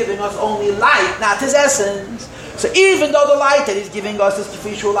 He's giving us only light, not His essence. So even though the light that He's giving us is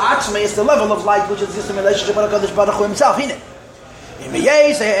Kifishul Atzma, it's the level of light which exists in relationship with HaKadosh Baruch Hu Himself. Even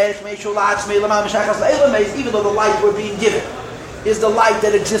though the light we're being given is the light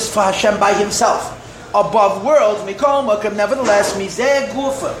that exists for Hashem by Himself above worlds, nevertheless,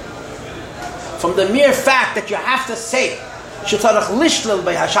 from the mere fact that you have to say, you have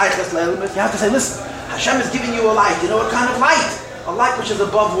to say, listen, Hashem is giving you a light. You know what kind of light? A light which is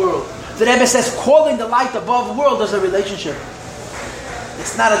above world. The Rebbe says calling the light above world is a relationship.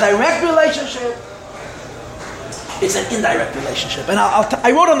 It's not a direct relationship. It's an indirect relationship. And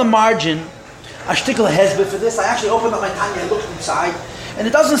I wrote on the margin a shtickle hezbet for this. I actually opened up my Tanya, I looked inside, And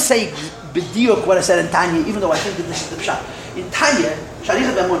it doesn't say b'diuk what I said in Tanya, even though I think that this is the pshat. In Tanya,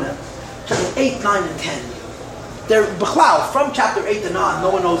 Sharicha B'emunah, chapter 8, 9, and 10, they're b'chlal, from chapter 8 and on, no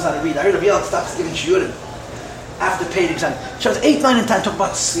one knows how to read. I heard of Yel stops giving shiurim after paid exam. Chapters 8, 9, and 10 talk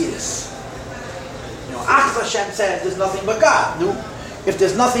about Sfiris. Achaz Hashem said there's nothing but God. No. If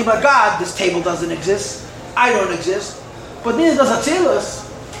there's nothing but God, this table doesn't exist. I don't exist. But neither does Atzilus.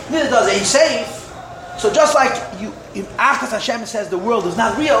 Neither does Ein Seif. So just like Achaz Hashem says the world is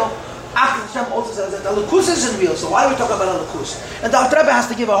not real, Achaz Hashem also says that Elokus isn't real. So why are we talking about Elokus? And the Alter Rebbe has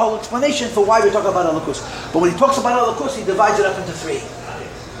to give a whole explanation for why we talk about Elokus. But when he talks about Elokus, he divides it up into three.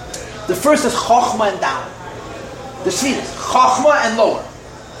 The first is Chochmah and down. The Sfiris. Chochmah and lower.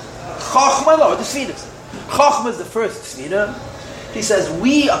 Chochmah and lower. The Sfiris. Chochmah is the first Sfira. He says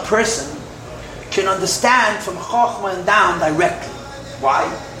we, a person, can understand from Chochmah and down directly. Why?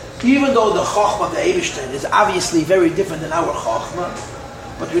 Even though the Chochmah of the Eibishter is obviously very different than our Chochmah,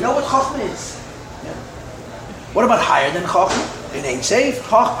 but we know what Chochmah is. Yeah. What about higher than Chochmah? It ain't safe.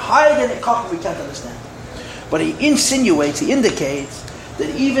 Higher than Chochmah we can't understand. But he insinuates, he indicates that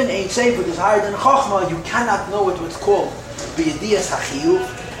even ain't safe, which is higher than Chochmah, you cannot know it what's called B'yediyas HaChiyuv.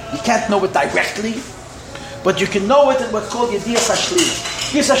 You can't know it directly. But you can know it in what's called Yediyas HaShlila.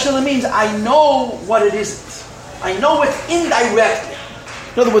 Yediyas HaShlila means I know what it isn't. I know it indirectly.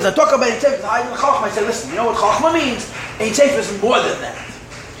 In other words, I talk about Ein Seif is higher than Chochmah. I say, listen, you know what Chochmah means? Ein Seif is more than that.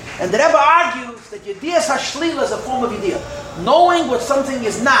 And the Rebbe argues that Yediyas HaShlila is a form of Yediyah. Knowing what something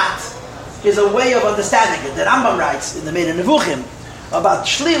is not is a way of understanding it. The Rambam writes in the Meir Nevuchim about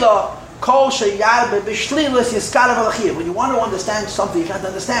Shlila, Kol Sheyarbe B'Shlilas Yiskarav Alachiyah. When you want to understand something you can't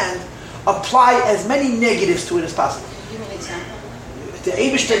understand, apply as many negatives to it as possible. Give me an example. The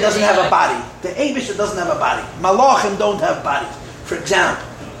Eibishter doesn't have a body. The Eibishter doesn't have a body. Malachim don't have bodies. For example,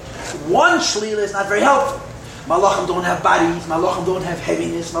 one Shlila is not very helpful. Malachim don't have bodies. Malachim don't have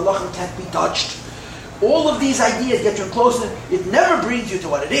heaviness. Malachim can't be touched. All of these ideas get you closer. It never brings you to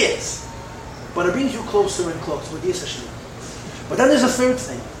what it is, but it brings you closer and closer with Yediyas HaShlila. But then there's a third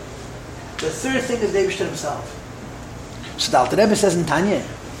thing. The third thing is the Eibishter himself. So the Alter Rebbe says in Tanya,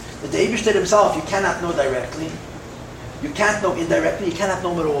 that the Eibishter himself you cannot know directly, you can't know indirectly, you cannot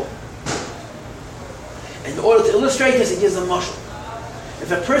know him at all. And in order to illustrate this, he gives a mashal.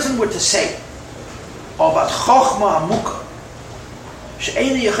 If a person were to say about Chochmah Amukah,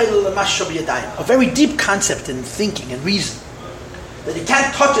 a very deep concept in thinking and reason, that you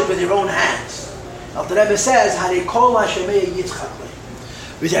can't touch it with your own hands. Alter Rebbe says,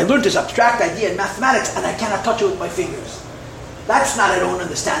 because I learned this abstract idea in mathematics and I cannot touch it with my fingers. That's not I don't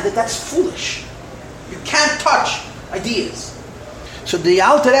understand it, that's foolish. You can't touch ideas. So the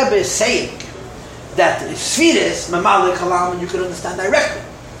Alter Rebbe is saying that Sfiris, Mamalik Kalaman, you can understand directly.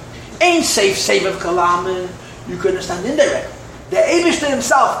 Ain't safe of Kalaman, you can understand indirectly. The Eibishter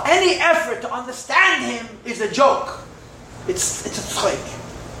himself, any effort to understand him is a joke. It's a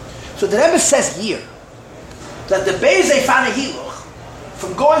tzchok. So the Rebbe says here that the Beizei Fana Hiluch,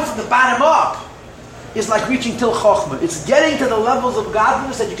 from going from the bottom up, is like reaching till Chochmah. It's getting to the levels of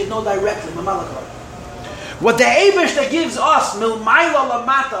godliness that you can know directly. What the Eibishter gives us, Milmaila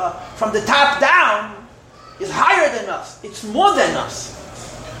Lamata, from the top down, is higher than us. It's more than us.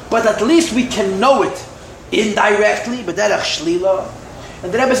 But at least we can know it indirectly, B'derech Shlila.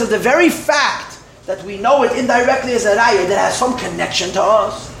 And the Rebbe says the very fact that we know it indirectly is a raya that has some connection to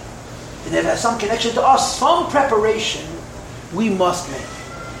us. And it has some connection to us, some preparation we must make.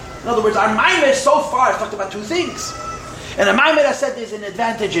 In other words, our Maimed so far has talked about two things. And the Maimed has said there's an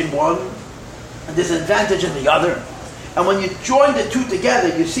advantage in one, and there's an advantage in the other. And when you join the two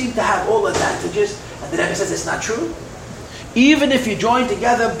together, you seem to have all advantages. And the Rebbe says it's not true. Even if you join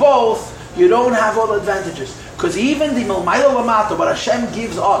together both, you don't have all advantages. Because even the Milmaila Lamata, what Hashem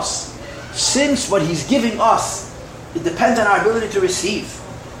gives us, since what He's giving us, it depends on our ability to receive.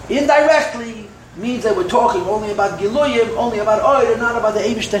 Indirectly, means that we're talking only about Giluyim, only about Oyer, and not about the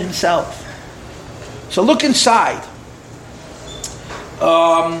Eibishter himself. So look inside.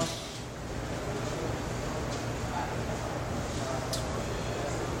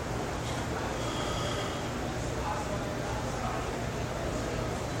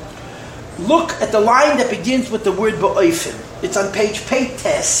 Look at the line that begins with the word Ba'ofen. It's on page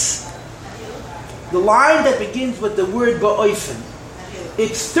Peites. The line that begins with the word Ba'ofen.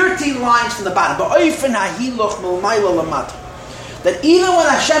 It's 13 lines from the bottom. Ba'ofen hahiloch milmaila lamata. That even when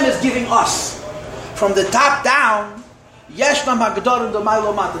Hashem is giving us from the top down, yeshlam hagdarim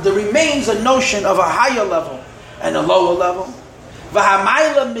d'maila lamata, there remains a notion of a higher level and a lower level.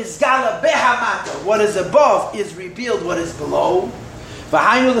 V'hamayla mizgala behamata. What is above is revealed what is below.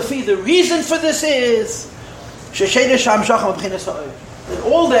 V'hainu lefi. The reason for this is the that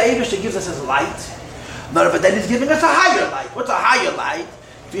all the Eibishter gives us is light. But then he's giving us a higher light. What's a higher light?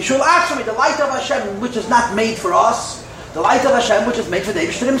 If you should ask me, the light of Hashem, which is not made for us, the light of Hashem, which is made for the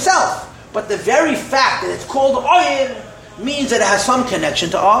Eibishter himself. But the very fact that it's called Oyer means that it has some connection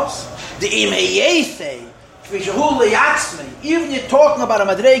to us. The Im Heyesei, even you're talking about a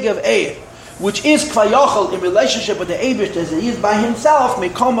Madrega of Eir, which is Kvayachal in relationship with the Eibishter as he is by himself,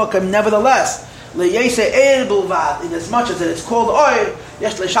 Mekomokim nevertheless, Leyese Eir Bulvad, in as much as it's called Oyer,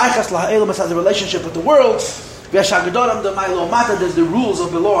 Yesh Leshaychas Laha'elamas has a relationship with the world, Yesh Hagadoram the Mailo Mata, there's the rules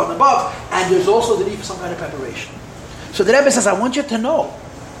of below and above, and there's also the need for some kind of preparation. So the Rebbe says, I want you to know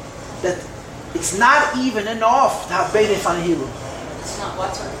that it's not even enough to have Beidei Fanahilu. It's not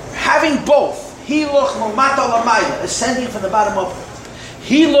what? Having both, Hiluch Mulmata Lamayla, ascending from the bottom upward.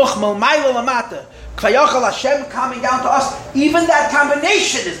 Hiluch Mulmayla Lamata, Kvayachal Hashem coming down to us, even that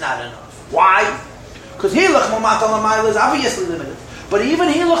combination is not enough. Why? Because Hiluch Mulmata Lamayla is obviously limited. But even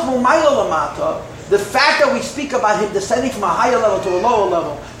Hiluch Mulmayla Lamata, the fact that we speak about him descending from a higher level to a lower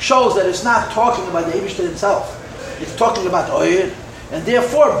level shows that it's not talking about the Eibishter himself. It's talking about Oyer. And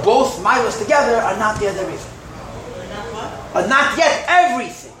therefore, both milas together are not yet everything. Are not yet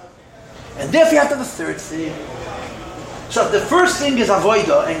everything. And therefore, you have to have the third thing. So if the first thing is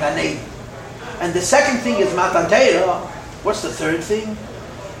Avoida and Ganei, and the second thing is Matan Torah, what's the third thing?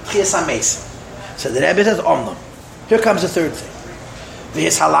 Tchias HaMesim. So the Rebbe says, Omnam. Here comes the third thing.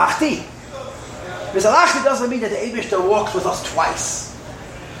 V'yishalachti. V'yishalachti doesn't mean that the Eibishter walks with us twice.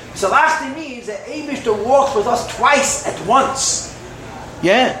 V'yishalachti means that Eibishter walks with us twice at once.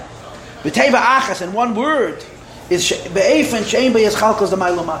 Yeah. B'teva achas, in one word, is be'efen she'en be'yizchalkos the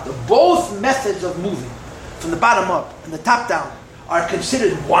ma'ilomata. Both methods of moving, from the bottom up and the top down, are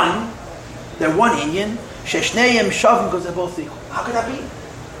considered one. They're one Inyan. Sheshneim shavim, because they're both equal. How could that be?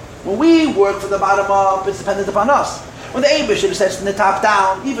 When we work from the bottom up, it's dependent upon us. When the Eibishter says from the top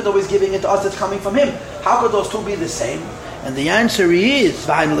down, even though he's giving it to us, it's coming from him. How could those two be the same? And the answer is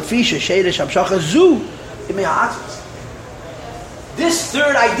v'haim lefisha sheiresh hamshacha zu imei ha'atzvus. This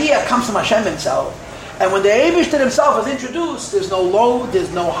third idea comes from Hashem himself. And when the Eibishter himself is introduced, there's no low,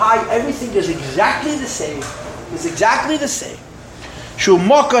 there's no high, everything is exactly the same. It's exactly the same. Shu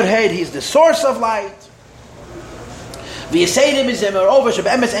mokar hed, he's the source of light. V'yeseidim izem over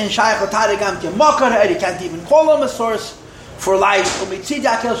shebe'emes en shayach l'tarigam ke mokar hed, you can't even call him a source for light.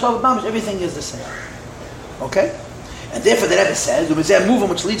 Everything is the same. Okay? And therefore the Rebbe says,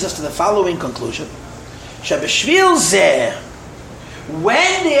 which leads us to the following conclusion. Shebeshvil zeh,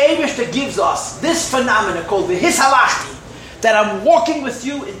 when the Eibishter gives us this phenomenon called the Hishalachti, that I'm walking with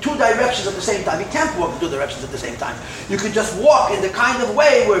you in two directions at the same time. You can't walk in two directions at the same time. You can just walk in the kind of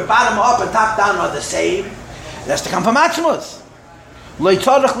way where bottom up and top down are the same. It has to come from Atzmos.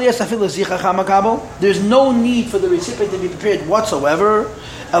 There's no need for the recipient to be prepared whatsoever.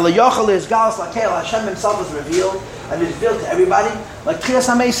 Hashem himself is revealed and is revealed to everybody. Like Tchias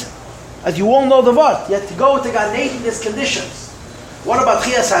HaMesim. As you all know the word, you have to go to God making these conditions. What about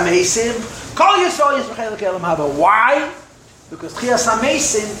Tchias HaMesim? Call Yisrael Yisrael Kelim Haba. Why? Because Tchias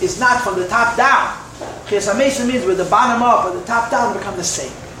HaMesim is not from the top down. Tchias HaMesim means where the bottom up and the top down become the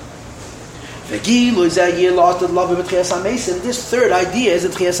same. This third idea is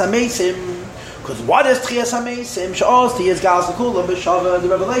in Tchias HaMesim. Because what is Tchias HaMesim? Sh'oz Tiyaz Gal Sekula B'Shava, the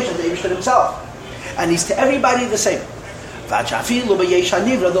revelation, the Eibishter himself. And he's to everybody the same.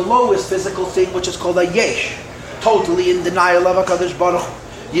 The lowest physical thing, which is called a yesh, totally in denial of HaKadosh Baruch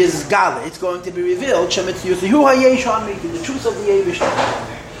Yizgal, it's going to be revealed, the truth of the Eibishter.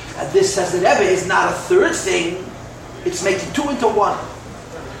 And this, says the Rebbe, is not a third thing, it's making two into one.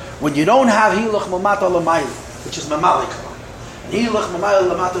 When you don't have Hiluch Mamata Lamayl, which is Mamalik Kalam, and Hiluch Mamayl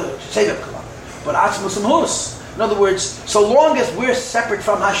Lamata Seveb Kalam, but Atzmus Hus. In other words, so long as we're separate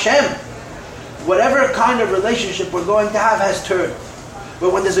from Hashem, whatever kind of relationship we're going to have has turned.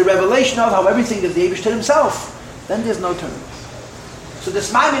 But when there's a revelation of how everything is the Eibishter himself, then there's no turn. So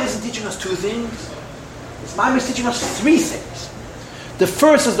this Maimon isn't teaching us two things. This Maimon is teaching us three things. The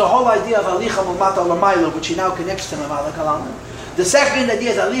first is the whole idea of Alicha Mulmata Lamayla, which he now connects to Mamala Kalam. The second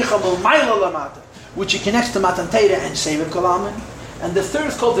idea is Alicha Mulmayla Lamata, which he connects to Matan Torah and Seved Kalam. And the third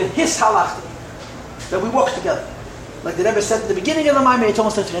is called the His Halachti, that we walk together. Like the Rebbe said at the beginning of the Maimon, it's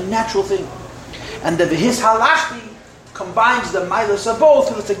almost like a natural thing. And the His Halachti combines the milas of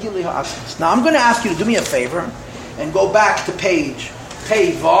both with the Gili Ha'asmas. Now I'm going to ask you to do me a favor and go back to page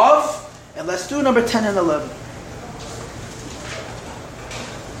Pei Vav, and let's do number 10 and 11.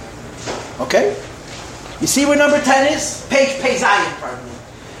 Okay? You see where number 10 is? Page Pei Zayin, pardon me.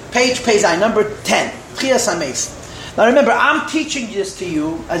 Page Pei Zayin, number 10. Tchias HaMesim. Now remember, I'm teaching this to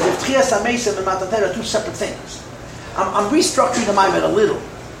you as if Tchias HaMesim and Matan Torah are two separate things. I'm restructuring the mind a little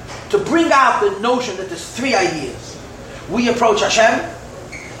to bring out the notion that there's three ideas. We approach Hashem,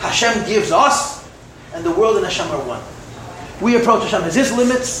 Hashem gives us, and the world and Hashem are one. We approach Hashem has His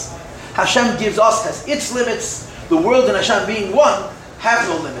limits, Hashem gives us has its limits, the world and Hashem being one have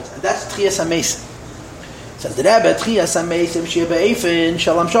no limits. And that's Tchiyas HaMeisim. Says the Rebbe, Tchiyas HaMeisim Shir Be'efin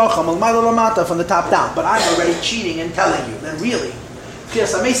Shalom Shocham Al Maila Lamata, from the top down. But I'm already cheating and telling you that really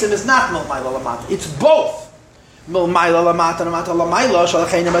Tchiyas HaMeisim is not Mil Maila Lamata. It's both Mil Maila Lamata and Lamata Lamaila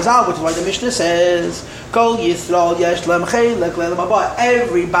Shalachei Nemazal, which is why the Mishnah says Kol Yisrael Yesh Lem Chelek Le'elam Haba.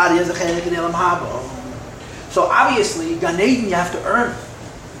 Everybody has a Chelek in Elam Haba. So obviously Gan Eden you have to earn,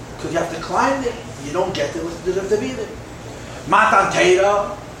 because you have to climb it. You don't get it with the be there. Matan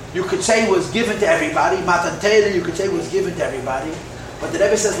Torah, you could say was given to everybody. Matan Torah, you could say was given to everybody. But the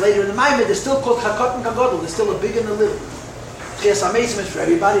Rebbe says later in the Maimed, there's still called Chakot and Kagodol. There's still a big and a little. Tchiyas HaMeisim is for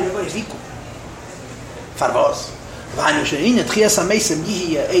everybody. Everybody's equal. Farvos. Tchiyas HaMeisim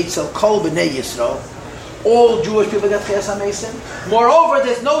Yihiyah Eitzel Kol B'nei Yisrael. All Jewish people get Tchiyas HaMeisim. Moreover,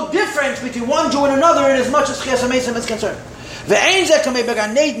 there's no difference between one Jew and another in as much as Tchiyas HaMeisim is concerned. There's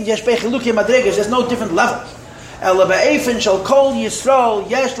no different levels. Not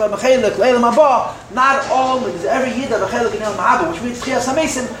all, because every Yid have a chelik in Elam Haba, which means Tchiyas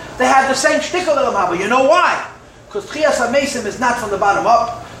HaMeisim, they have the same shtick of Elam Haba. You know why? Because Tchiyas HaMeisim is not from the bottom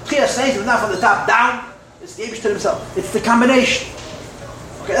up. Tchiyas HaMeisim is not from the top down. It's the Eibush to himself. It's the combination.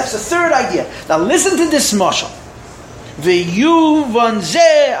 Okay, that's the third idea. Now listen to this mashal.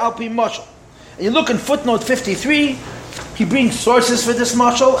 V'yuvanzeh al pi mashal. And you look in footnote 53. He brings sources for this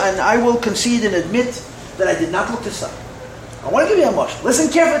mashal, and I will concede and admit that I did not look this up. I want to give you a mashal. Listen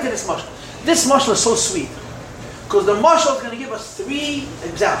carefully to this mashal. This mashal is so sweet, because the mashal is going to give us three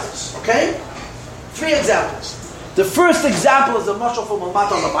examples. Okay? Three examples. The first example is the mashal for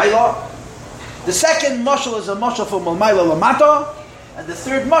Malmata Lamaila. The second mashal is a mashal for Malmaila Lamata. And the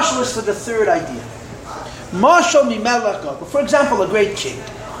third mashal is for the third idea. Mashal Mimelach God. For example, a great king.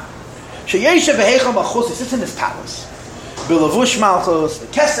 Sheyeshev v'heichal malchus, he sits in his palace. Bilavush malchus, the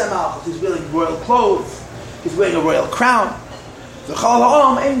kesem malchus, he's wearing royal clothes, he's wearing a royal crown. V'chol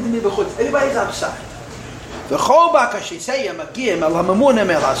ha'om ein dini b'chutz, everybody's outside. V'chol ba'kasheseyem agim el ha'mamunim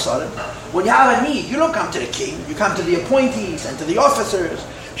el ha'sarim. When you have a need, you don't come to the king, you come to the appointees and to the officers.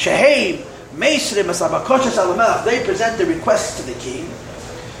 Sheheim, meisrim, esabakoshes al-melech, they present the requests to the king.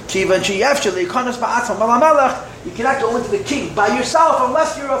 Kivan sheyevshel le'ikonos ba'atzam al-melech, you cannot go into the king by yourself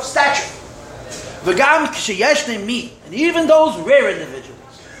unless you're of stature. V'gam k'sheyeshne mi, and even those rare individuals,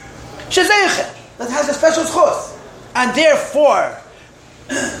 shezeiche, that has a special schus, and therefore,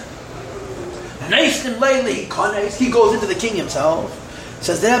 neistim leili kones, he goes into the king himself.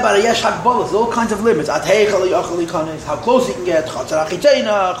 Says there about a yesh hakbolas, all kinds of limits. At heichal yochel kones, how close he can get. Chatzar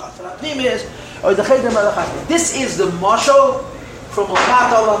achitena, chatzar achnimis, or the chedem alachas. This is the mashal from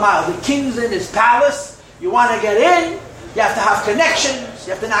Lamata Lamal. The king's in his palace. You want to get in, you have to have connections,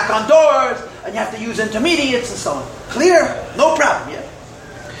 you have to knock on doors, and you have to use intermediates and so on. Clear? No problem, yeah.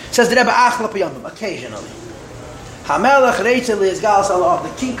 Says the Rebbe Achla Piyamim, occasionally. Hamelech Reitzeh Le'ezgal Salah,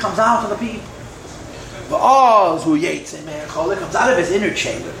 the king comes out to the people. V'oz hu yetzeh me'echol, comes out of his inner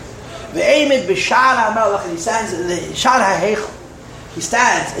chamber. Ve'emid b'shar ha'melech, and he stands in the shar ha'heichel. He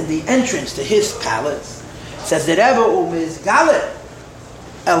stands in the entrance to his palace. Says the Rebbe u'mizgalet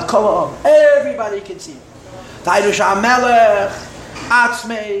el kol ha'om, everybody can see him. Tairush ha'melech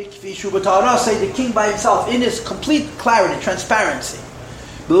atzmei k'fi shu b'torah, say the king by himself in his complete clarity, transparency.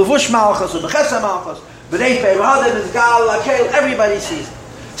 B'levush malchus u'b'chesem malchus b'nei pei v'hadem izgal lakel, everybody sees him.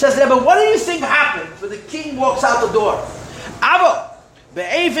 Says there, but what do you think happens when the king walks out the door? Abo,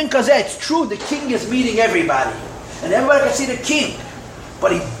 be'evin kazeh, it's true, the king is meeting everybody, and everybody can see the king,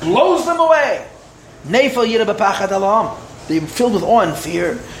 but he blows them away. Neifel yira b'pachad alam, they're filled with awe and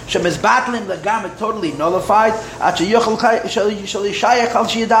fear. Shem is battling the garment totally nullified. They're not even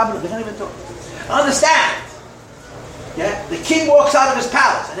talk. Understand? Yeah, the king walks out of his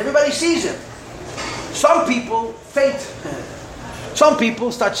palace, and everybody sees him. Some people faint. Some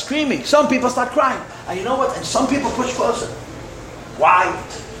people start screaming. Some people start crying. And you know what? And some people push closer. Why?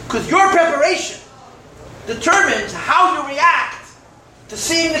 Because your preparation determines how you react to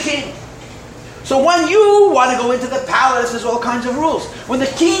seeing the king. So when you want to go into the palace, there's all kinds of rules. When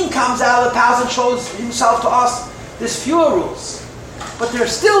the king comes out of the palace and shows himself to us, there's fewer rules. But there are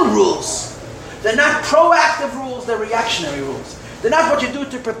still rules. They're not proactive rules, they're reactionary rules. They're not what you do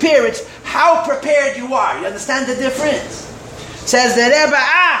to prepare, it's how prepared you are. You understand the difference? Says the Rebbe,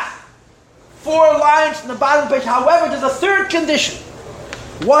 4 lines from the bottom page. However, there's a third condition.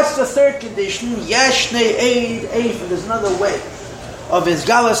 What's the third condition? Yeshne eid eif. There's another way. of his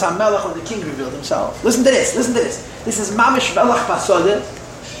galus HaMelech when the king revealed himself. Listen to this. This is Mamish Melech Basode.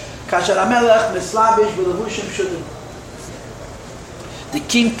 Kasher HaMelech Mislabish B'levushim Shudim. The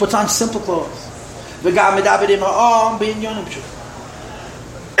king puts on simple clothes. V'gam medaberim ha'am b'inyonim shudim.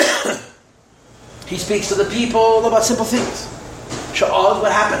 He speaks to the people about simple things. Sha'od,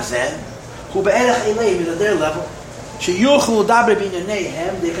 what happens then? Hu be'erech eleim is at their level. She'yuchlu daber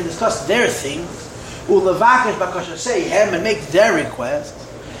b'inyaneihem, they can discuss their things. U'levakesh b'kashaseihem, and make their requests.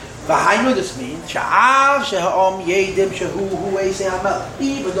 V'hainu, this means, sha'av she'ha'om yedim she'hu hu eisei ha'melech.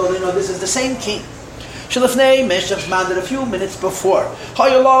 Even though they know this is the same king. Shalifnei Meshach that a few minutes before.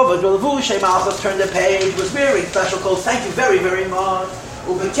 Hayolov Adulavush Malchus turned the page, was wearing special clothes. Thank you very, very much.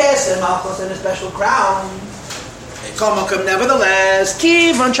 Ubekes and Malchus in a special crown. Komakum nevertheless,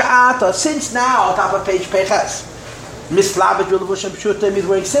 Kivan Cha'ata, since now, top of page Peches. Mislabet Adulavush Pshutim is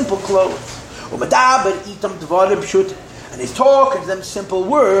wearing simple clothes. Umadaber Itam Dvarim Pshutim. And he's talking to them simple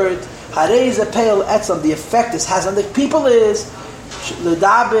words. Hareza Pale Etzam, the effect this has on the people is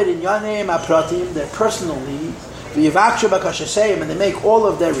L'daber in Yanim Apratim, their personal needs, v'yivakshu b'kashaseyim, and they make all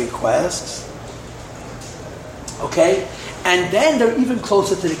of their requests. Okay, and then they're even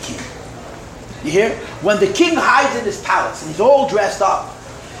closer to the king. You hear? When the king hides in his palace and he's all dressed up,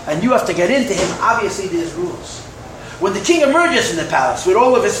 and you have to get into him, obviously there's rules. When the king emerges in the palace with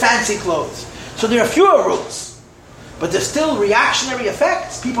all of his fancy clothes, so there are fewer rules, but there's still reactionary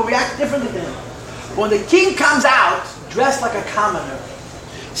effects. People react differently to him. When the king comes out dressed like a commoner,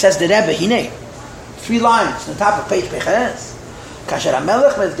 says the Rebbe, Hine, 3 lines on the top of page Peches. Kasher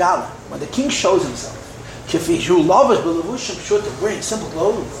HaMelech Mezgala, when the king shows himself, Kefishu Lovish B'levushim Pshutim, wearing simple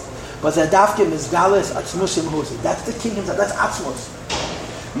clothes, but Zadavke Mezgala is Atzmusim Husi. That's the king himself, that's Atzmus.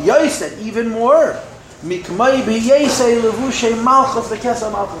 Yoyset, even more, Mikmai B'yesei Levushay Malchus V'kesa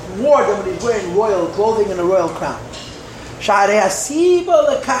Malchus, more than when he's wearing royal clothing and a royal crown. Sharei Hasiba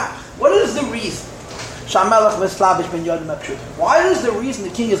Lekach, what is the reason? Why is the reason the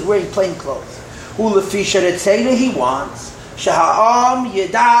king is wearing plain clothes? He wants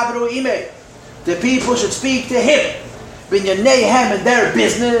the people should speak to him in their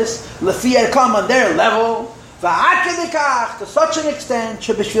business, on their level, to such an extent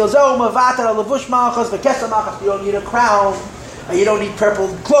you don't need a crown and you don't need purple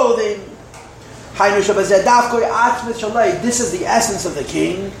clothing. This is the essence of the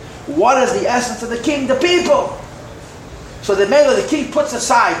king. What is the essence of the king? The people. So the king puts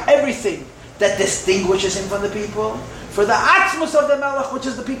aside everything that distinguishes him from the people for the atzmus of the melech, which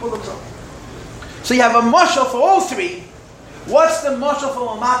is the people themselves. So you have a mashal for all 3. What's the mashal for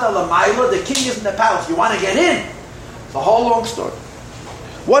Lamata Lamaila? The king is in the palace. You want to get in? It's a whole long story.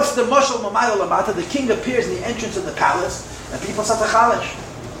 What's the mashal Lamaila Lamata? The king appears in the entrance of the palace and people start to chalish.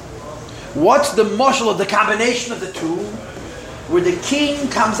 What's the mashal of the combination of the two? Where the king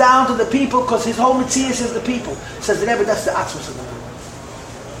comes down to the people because his whole mitzias is the people. Says the Rebbe, that's the atzmus of the people.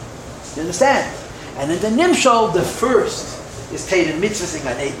 You understand? And in the nimshal, the first is Teira mitzvahs in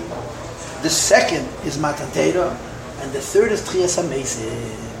Gan Eden. The second is Matan Teira, and the third is Tchias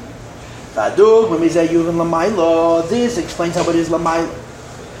HaMeisim. V'adug b'mizeh yuvin l'maylo. This explains how it is l'maylo.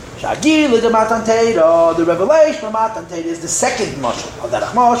 Shagil is the Matan Teira. The revelation of Matan Teira is the second mashal.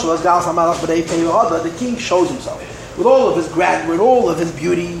 The king shows himself with all of his grandeur, with all of his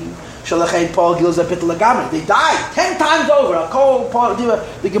beauty. They died 10 times over.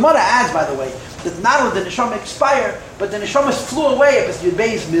 The Gemara adds, by the way, that not only the neshama expire, but the neshamas flew away at this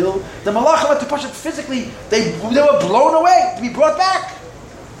Yudbei's mill. The malachim had to push it physically. They were blown away to be brought back.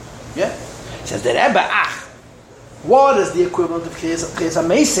 Yeah, it says the Rebbe, what is the equivalent of Tchias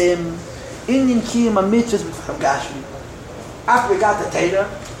HaMeisim? Inyan kiyum mitzvahs b'tacham gashmi. After we got the Torah,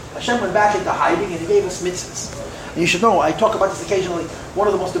 Hashem went back into hiding and He gave us mitzvahs. And you should know, I talk about this occasionally, one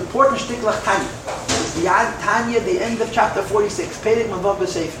of the most important shtiklach Tanya is the Tanya, the end of chapter 46, Perek Mavav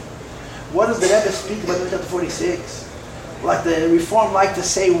B'Sefer. What does the Rebbe speak about in chapter 46? Like the Reform like to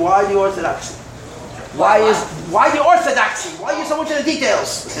say, why the Orthodoxy? Why the Orthodoxy? Why are you so much in the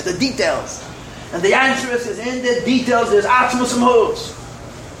details? The details. And the answer is in the details there's Atzmus and Huz.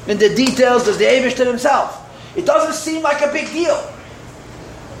 In the details there's the Eibishter himself. It doesn't seem like a big deal.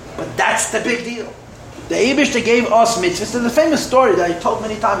 But that's the big deal. The Eibishter gave us mitzvahs. There's a famous story that I told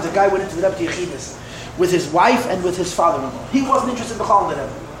many times. A guy went into the Rebbe Yechidus with his wife and with his father-in-law. He wasn't interested in B'chal in the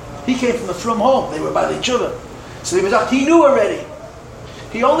Rebbe. He came from a frum home. They were by the tshuva. So he knew already.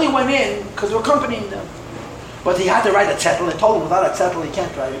 He only went in because they were accompanying them. But he had to write a zettel. They told him without a zettel he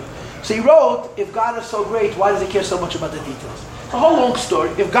can't write it. So he wrote, if God is so great, why does He care so much about the details? It's a whole long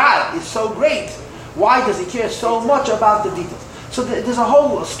story. If God is so great, why does He care so much about the details? So there's a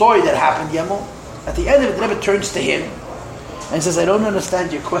whole story that happened, Yemel. At the end of it, the Rebbe turns to him And he says, I don't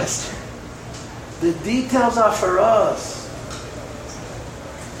understand your question. The details are for us.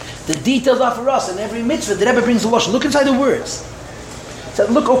 The details are for us. In every mitzvah, the Rebbe brings the Lashon. Look inside the words. He said,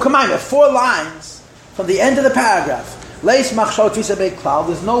 look, come on, 4 lines from the end of the paragraph. There's no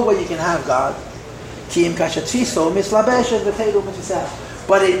way you can have God. But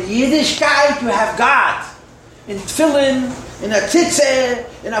in Yiddishkeit, you have God. In Tefillin, in a Tzitzeh,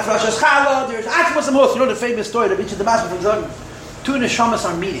 in a Frashas Challah, there's Atzmos and Hos. You know the famous story of each of the Damascus from 2 neshamas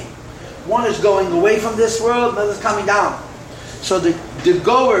are meeting. One is going away from this world, the other is coming down. So the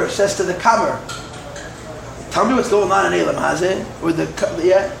goer says to the comer, tell me what's going on in Elam Hazeh, or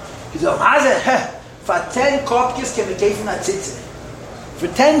he says, Hazeh, for 10 kopkis can be gave from that tzitzeh. For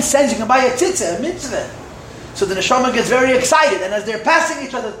 10 cents you can buy a tzitzeh, a mitzvah. So the neshama gets very excited, and as they're passing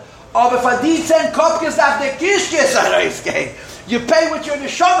each other, you pay with your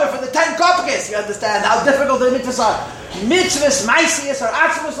neshama for the 10 kopkis. You understand how difficult the mitzvahs are. Mitzvahs, maisias, are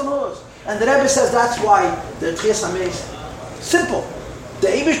atzmos and hos. And the Rebbe says that's why the Tchias HaMeis. Simple. The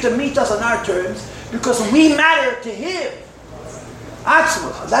Eibush to meet us on our terms because we matter to Him.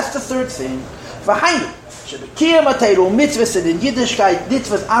 Atzmos. That's the third thing. V'hainu. Shebekiyam ateiru mitzvahs and in Yiddishkeit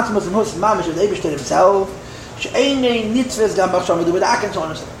mitzvahs atzmos and hos mamish of the Eibush to himself. She'einei mitzvahs gam b'chshav with Akin so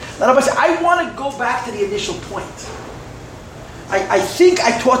on and so on. Now Rabbi said, I want to go back to the initial point. I think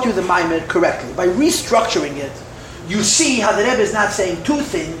I taught you the Maimed correctly. By restructuring it, you see how the Rebbe is not saying 2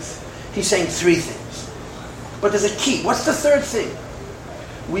 things, he's saying 3 things. But there's a key. What's the third thing?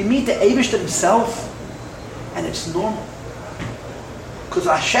 We meet the Eibishter himself, and it's normal. Because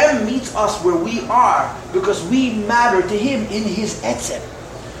Hashem meets us where we are, because we matter to Him in His etzem.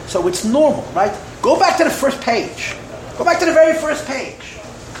 So it's normal, right? Go back to the first page. Go back to the very first page.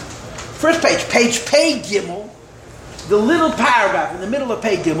 First page, page Pei Gimel, the little paragraph in the middle of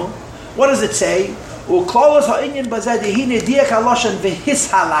Pei Gimel. What does it say? Uklolos ha'inyan bazeh dehine diak haloshen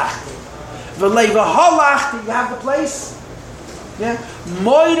v'hishalachti. V'lei v'halachti, you have the place? Yeah?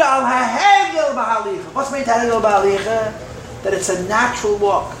 Moida al ha'hegel b'halicha. What's made ha'hegel b'halicha? That it's a natural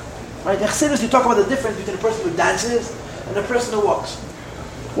walk. Right? In Chassidus, you talk about the difference between a person who dances and a person who walks.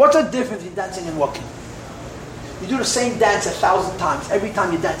 What's the difference between dancing and walking? You do the same dance 1,000 times. Every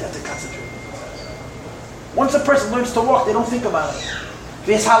time you dance, you have to concentrate. Once a person learns to walk, they don't think about it.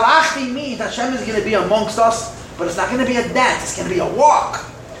 V'hishalachti means Hashem is going to be amongst us, but it's not going to be a dance. It's going to be a walk.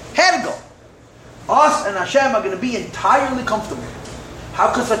 Hergel. Us and Hashem are going to be entirely comfortable.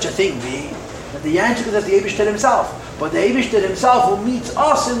 How could such a thing be? And the answer is that the Eibishter himself. But the Eibishter himself will meet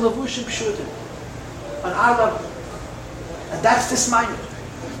us in Levushim Pshutim. On our level. And that's this minor.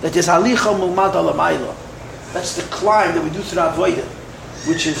 That is Halicha Mulmad Alamayla. That's the climb that we do through Avodah,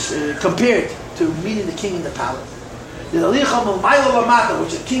 which is compared to meeting the king in the palace. The Halicha Mulmayla Lamata,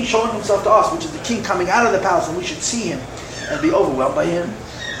 which is the king showing himself to us, which is the king coming out of the palace, and we should see him and be overwhelmed by him.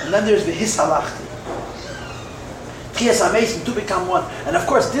 And then there's the Hishalachti. Tchias HaMeis and 2 become 1. And of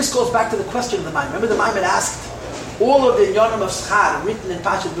course, this goes back to the question of the Maimon. Remember the Maimon asked, all of the Yonim of Schar written in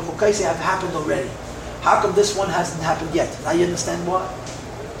Pashas B'chukaisi have happened already. How come this one hasn't happened yet? Now you understand why?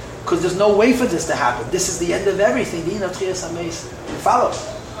 Because there's no way for this to happen. This is the end of everything. The end of Tchias HaMeis. You follow?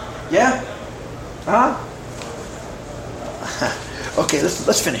 Yeah? Huh? Okay,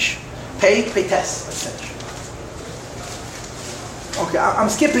 let's finish. Pei Tes. Let's finish. Okay, I'm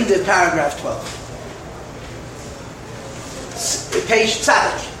skipping to paragraph 12. Page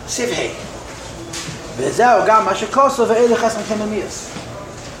Tzadik. Sivhei. This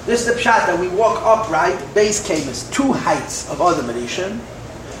is the pshat that we walk upright, base camus, 2 heights of Adam Rishon.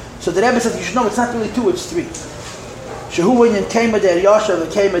 So the Rebbe says you should know it's not really 2, it's 3. This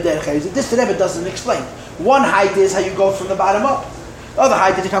the Rebbe doesn't explain. One height is how you go from the bottom up. The other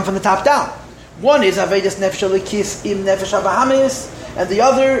height is you come from the top down. One is Avedis Nefesh Alikis im Nefesh Abahamis, and the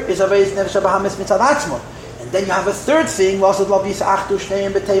other is Avedis Nefesh Abahamis Mitzad Atzmo. And then you have a third thing,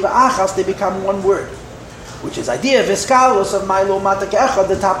 they become one word. Which is idea of Viskalos of Milo Matak Echad,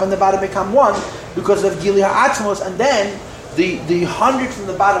 the top and the bottom become one because of Gili HaAtzmos, and then the 100 from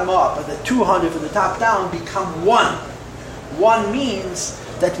the bottom up and the 200 from the top down become one. One means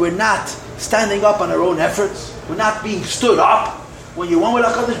that we're not standing up on our own efforts. We're not being stood up. When you're one with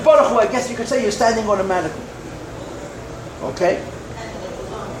HaKadosh Baruch Hu, I guess you could say you're standing automatically. Okay?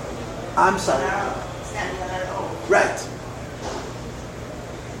 I'm sorry. Right.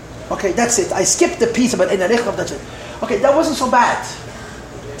 Okay, that's it. I skipped the piece about Einarechov, that's it. Okay, that wasn't so bad.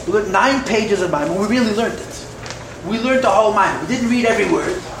 We learned 9 pages of Maimon. We really learned it. We learned the whole Maimon. We didn't read every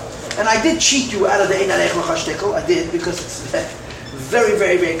word. And I did cheat you out of the Einarechov Hashtikel. I did, because it's very,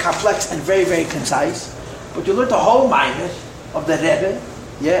 very, very complex and very, very concise. But you learned the whole Maimon of the Rebbe.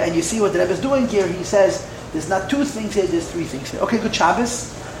 Yeah, and you see what the Rebbe is doing here. He says, There's not two things here, there's three things here. Okay, good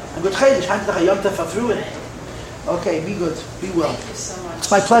Shabbos. And good Chodesh. Hand to the Yom Tov through it. Okay, be good. Be well. Thank you so much.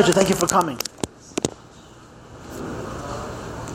 It's my pleasure. Thank you for coming.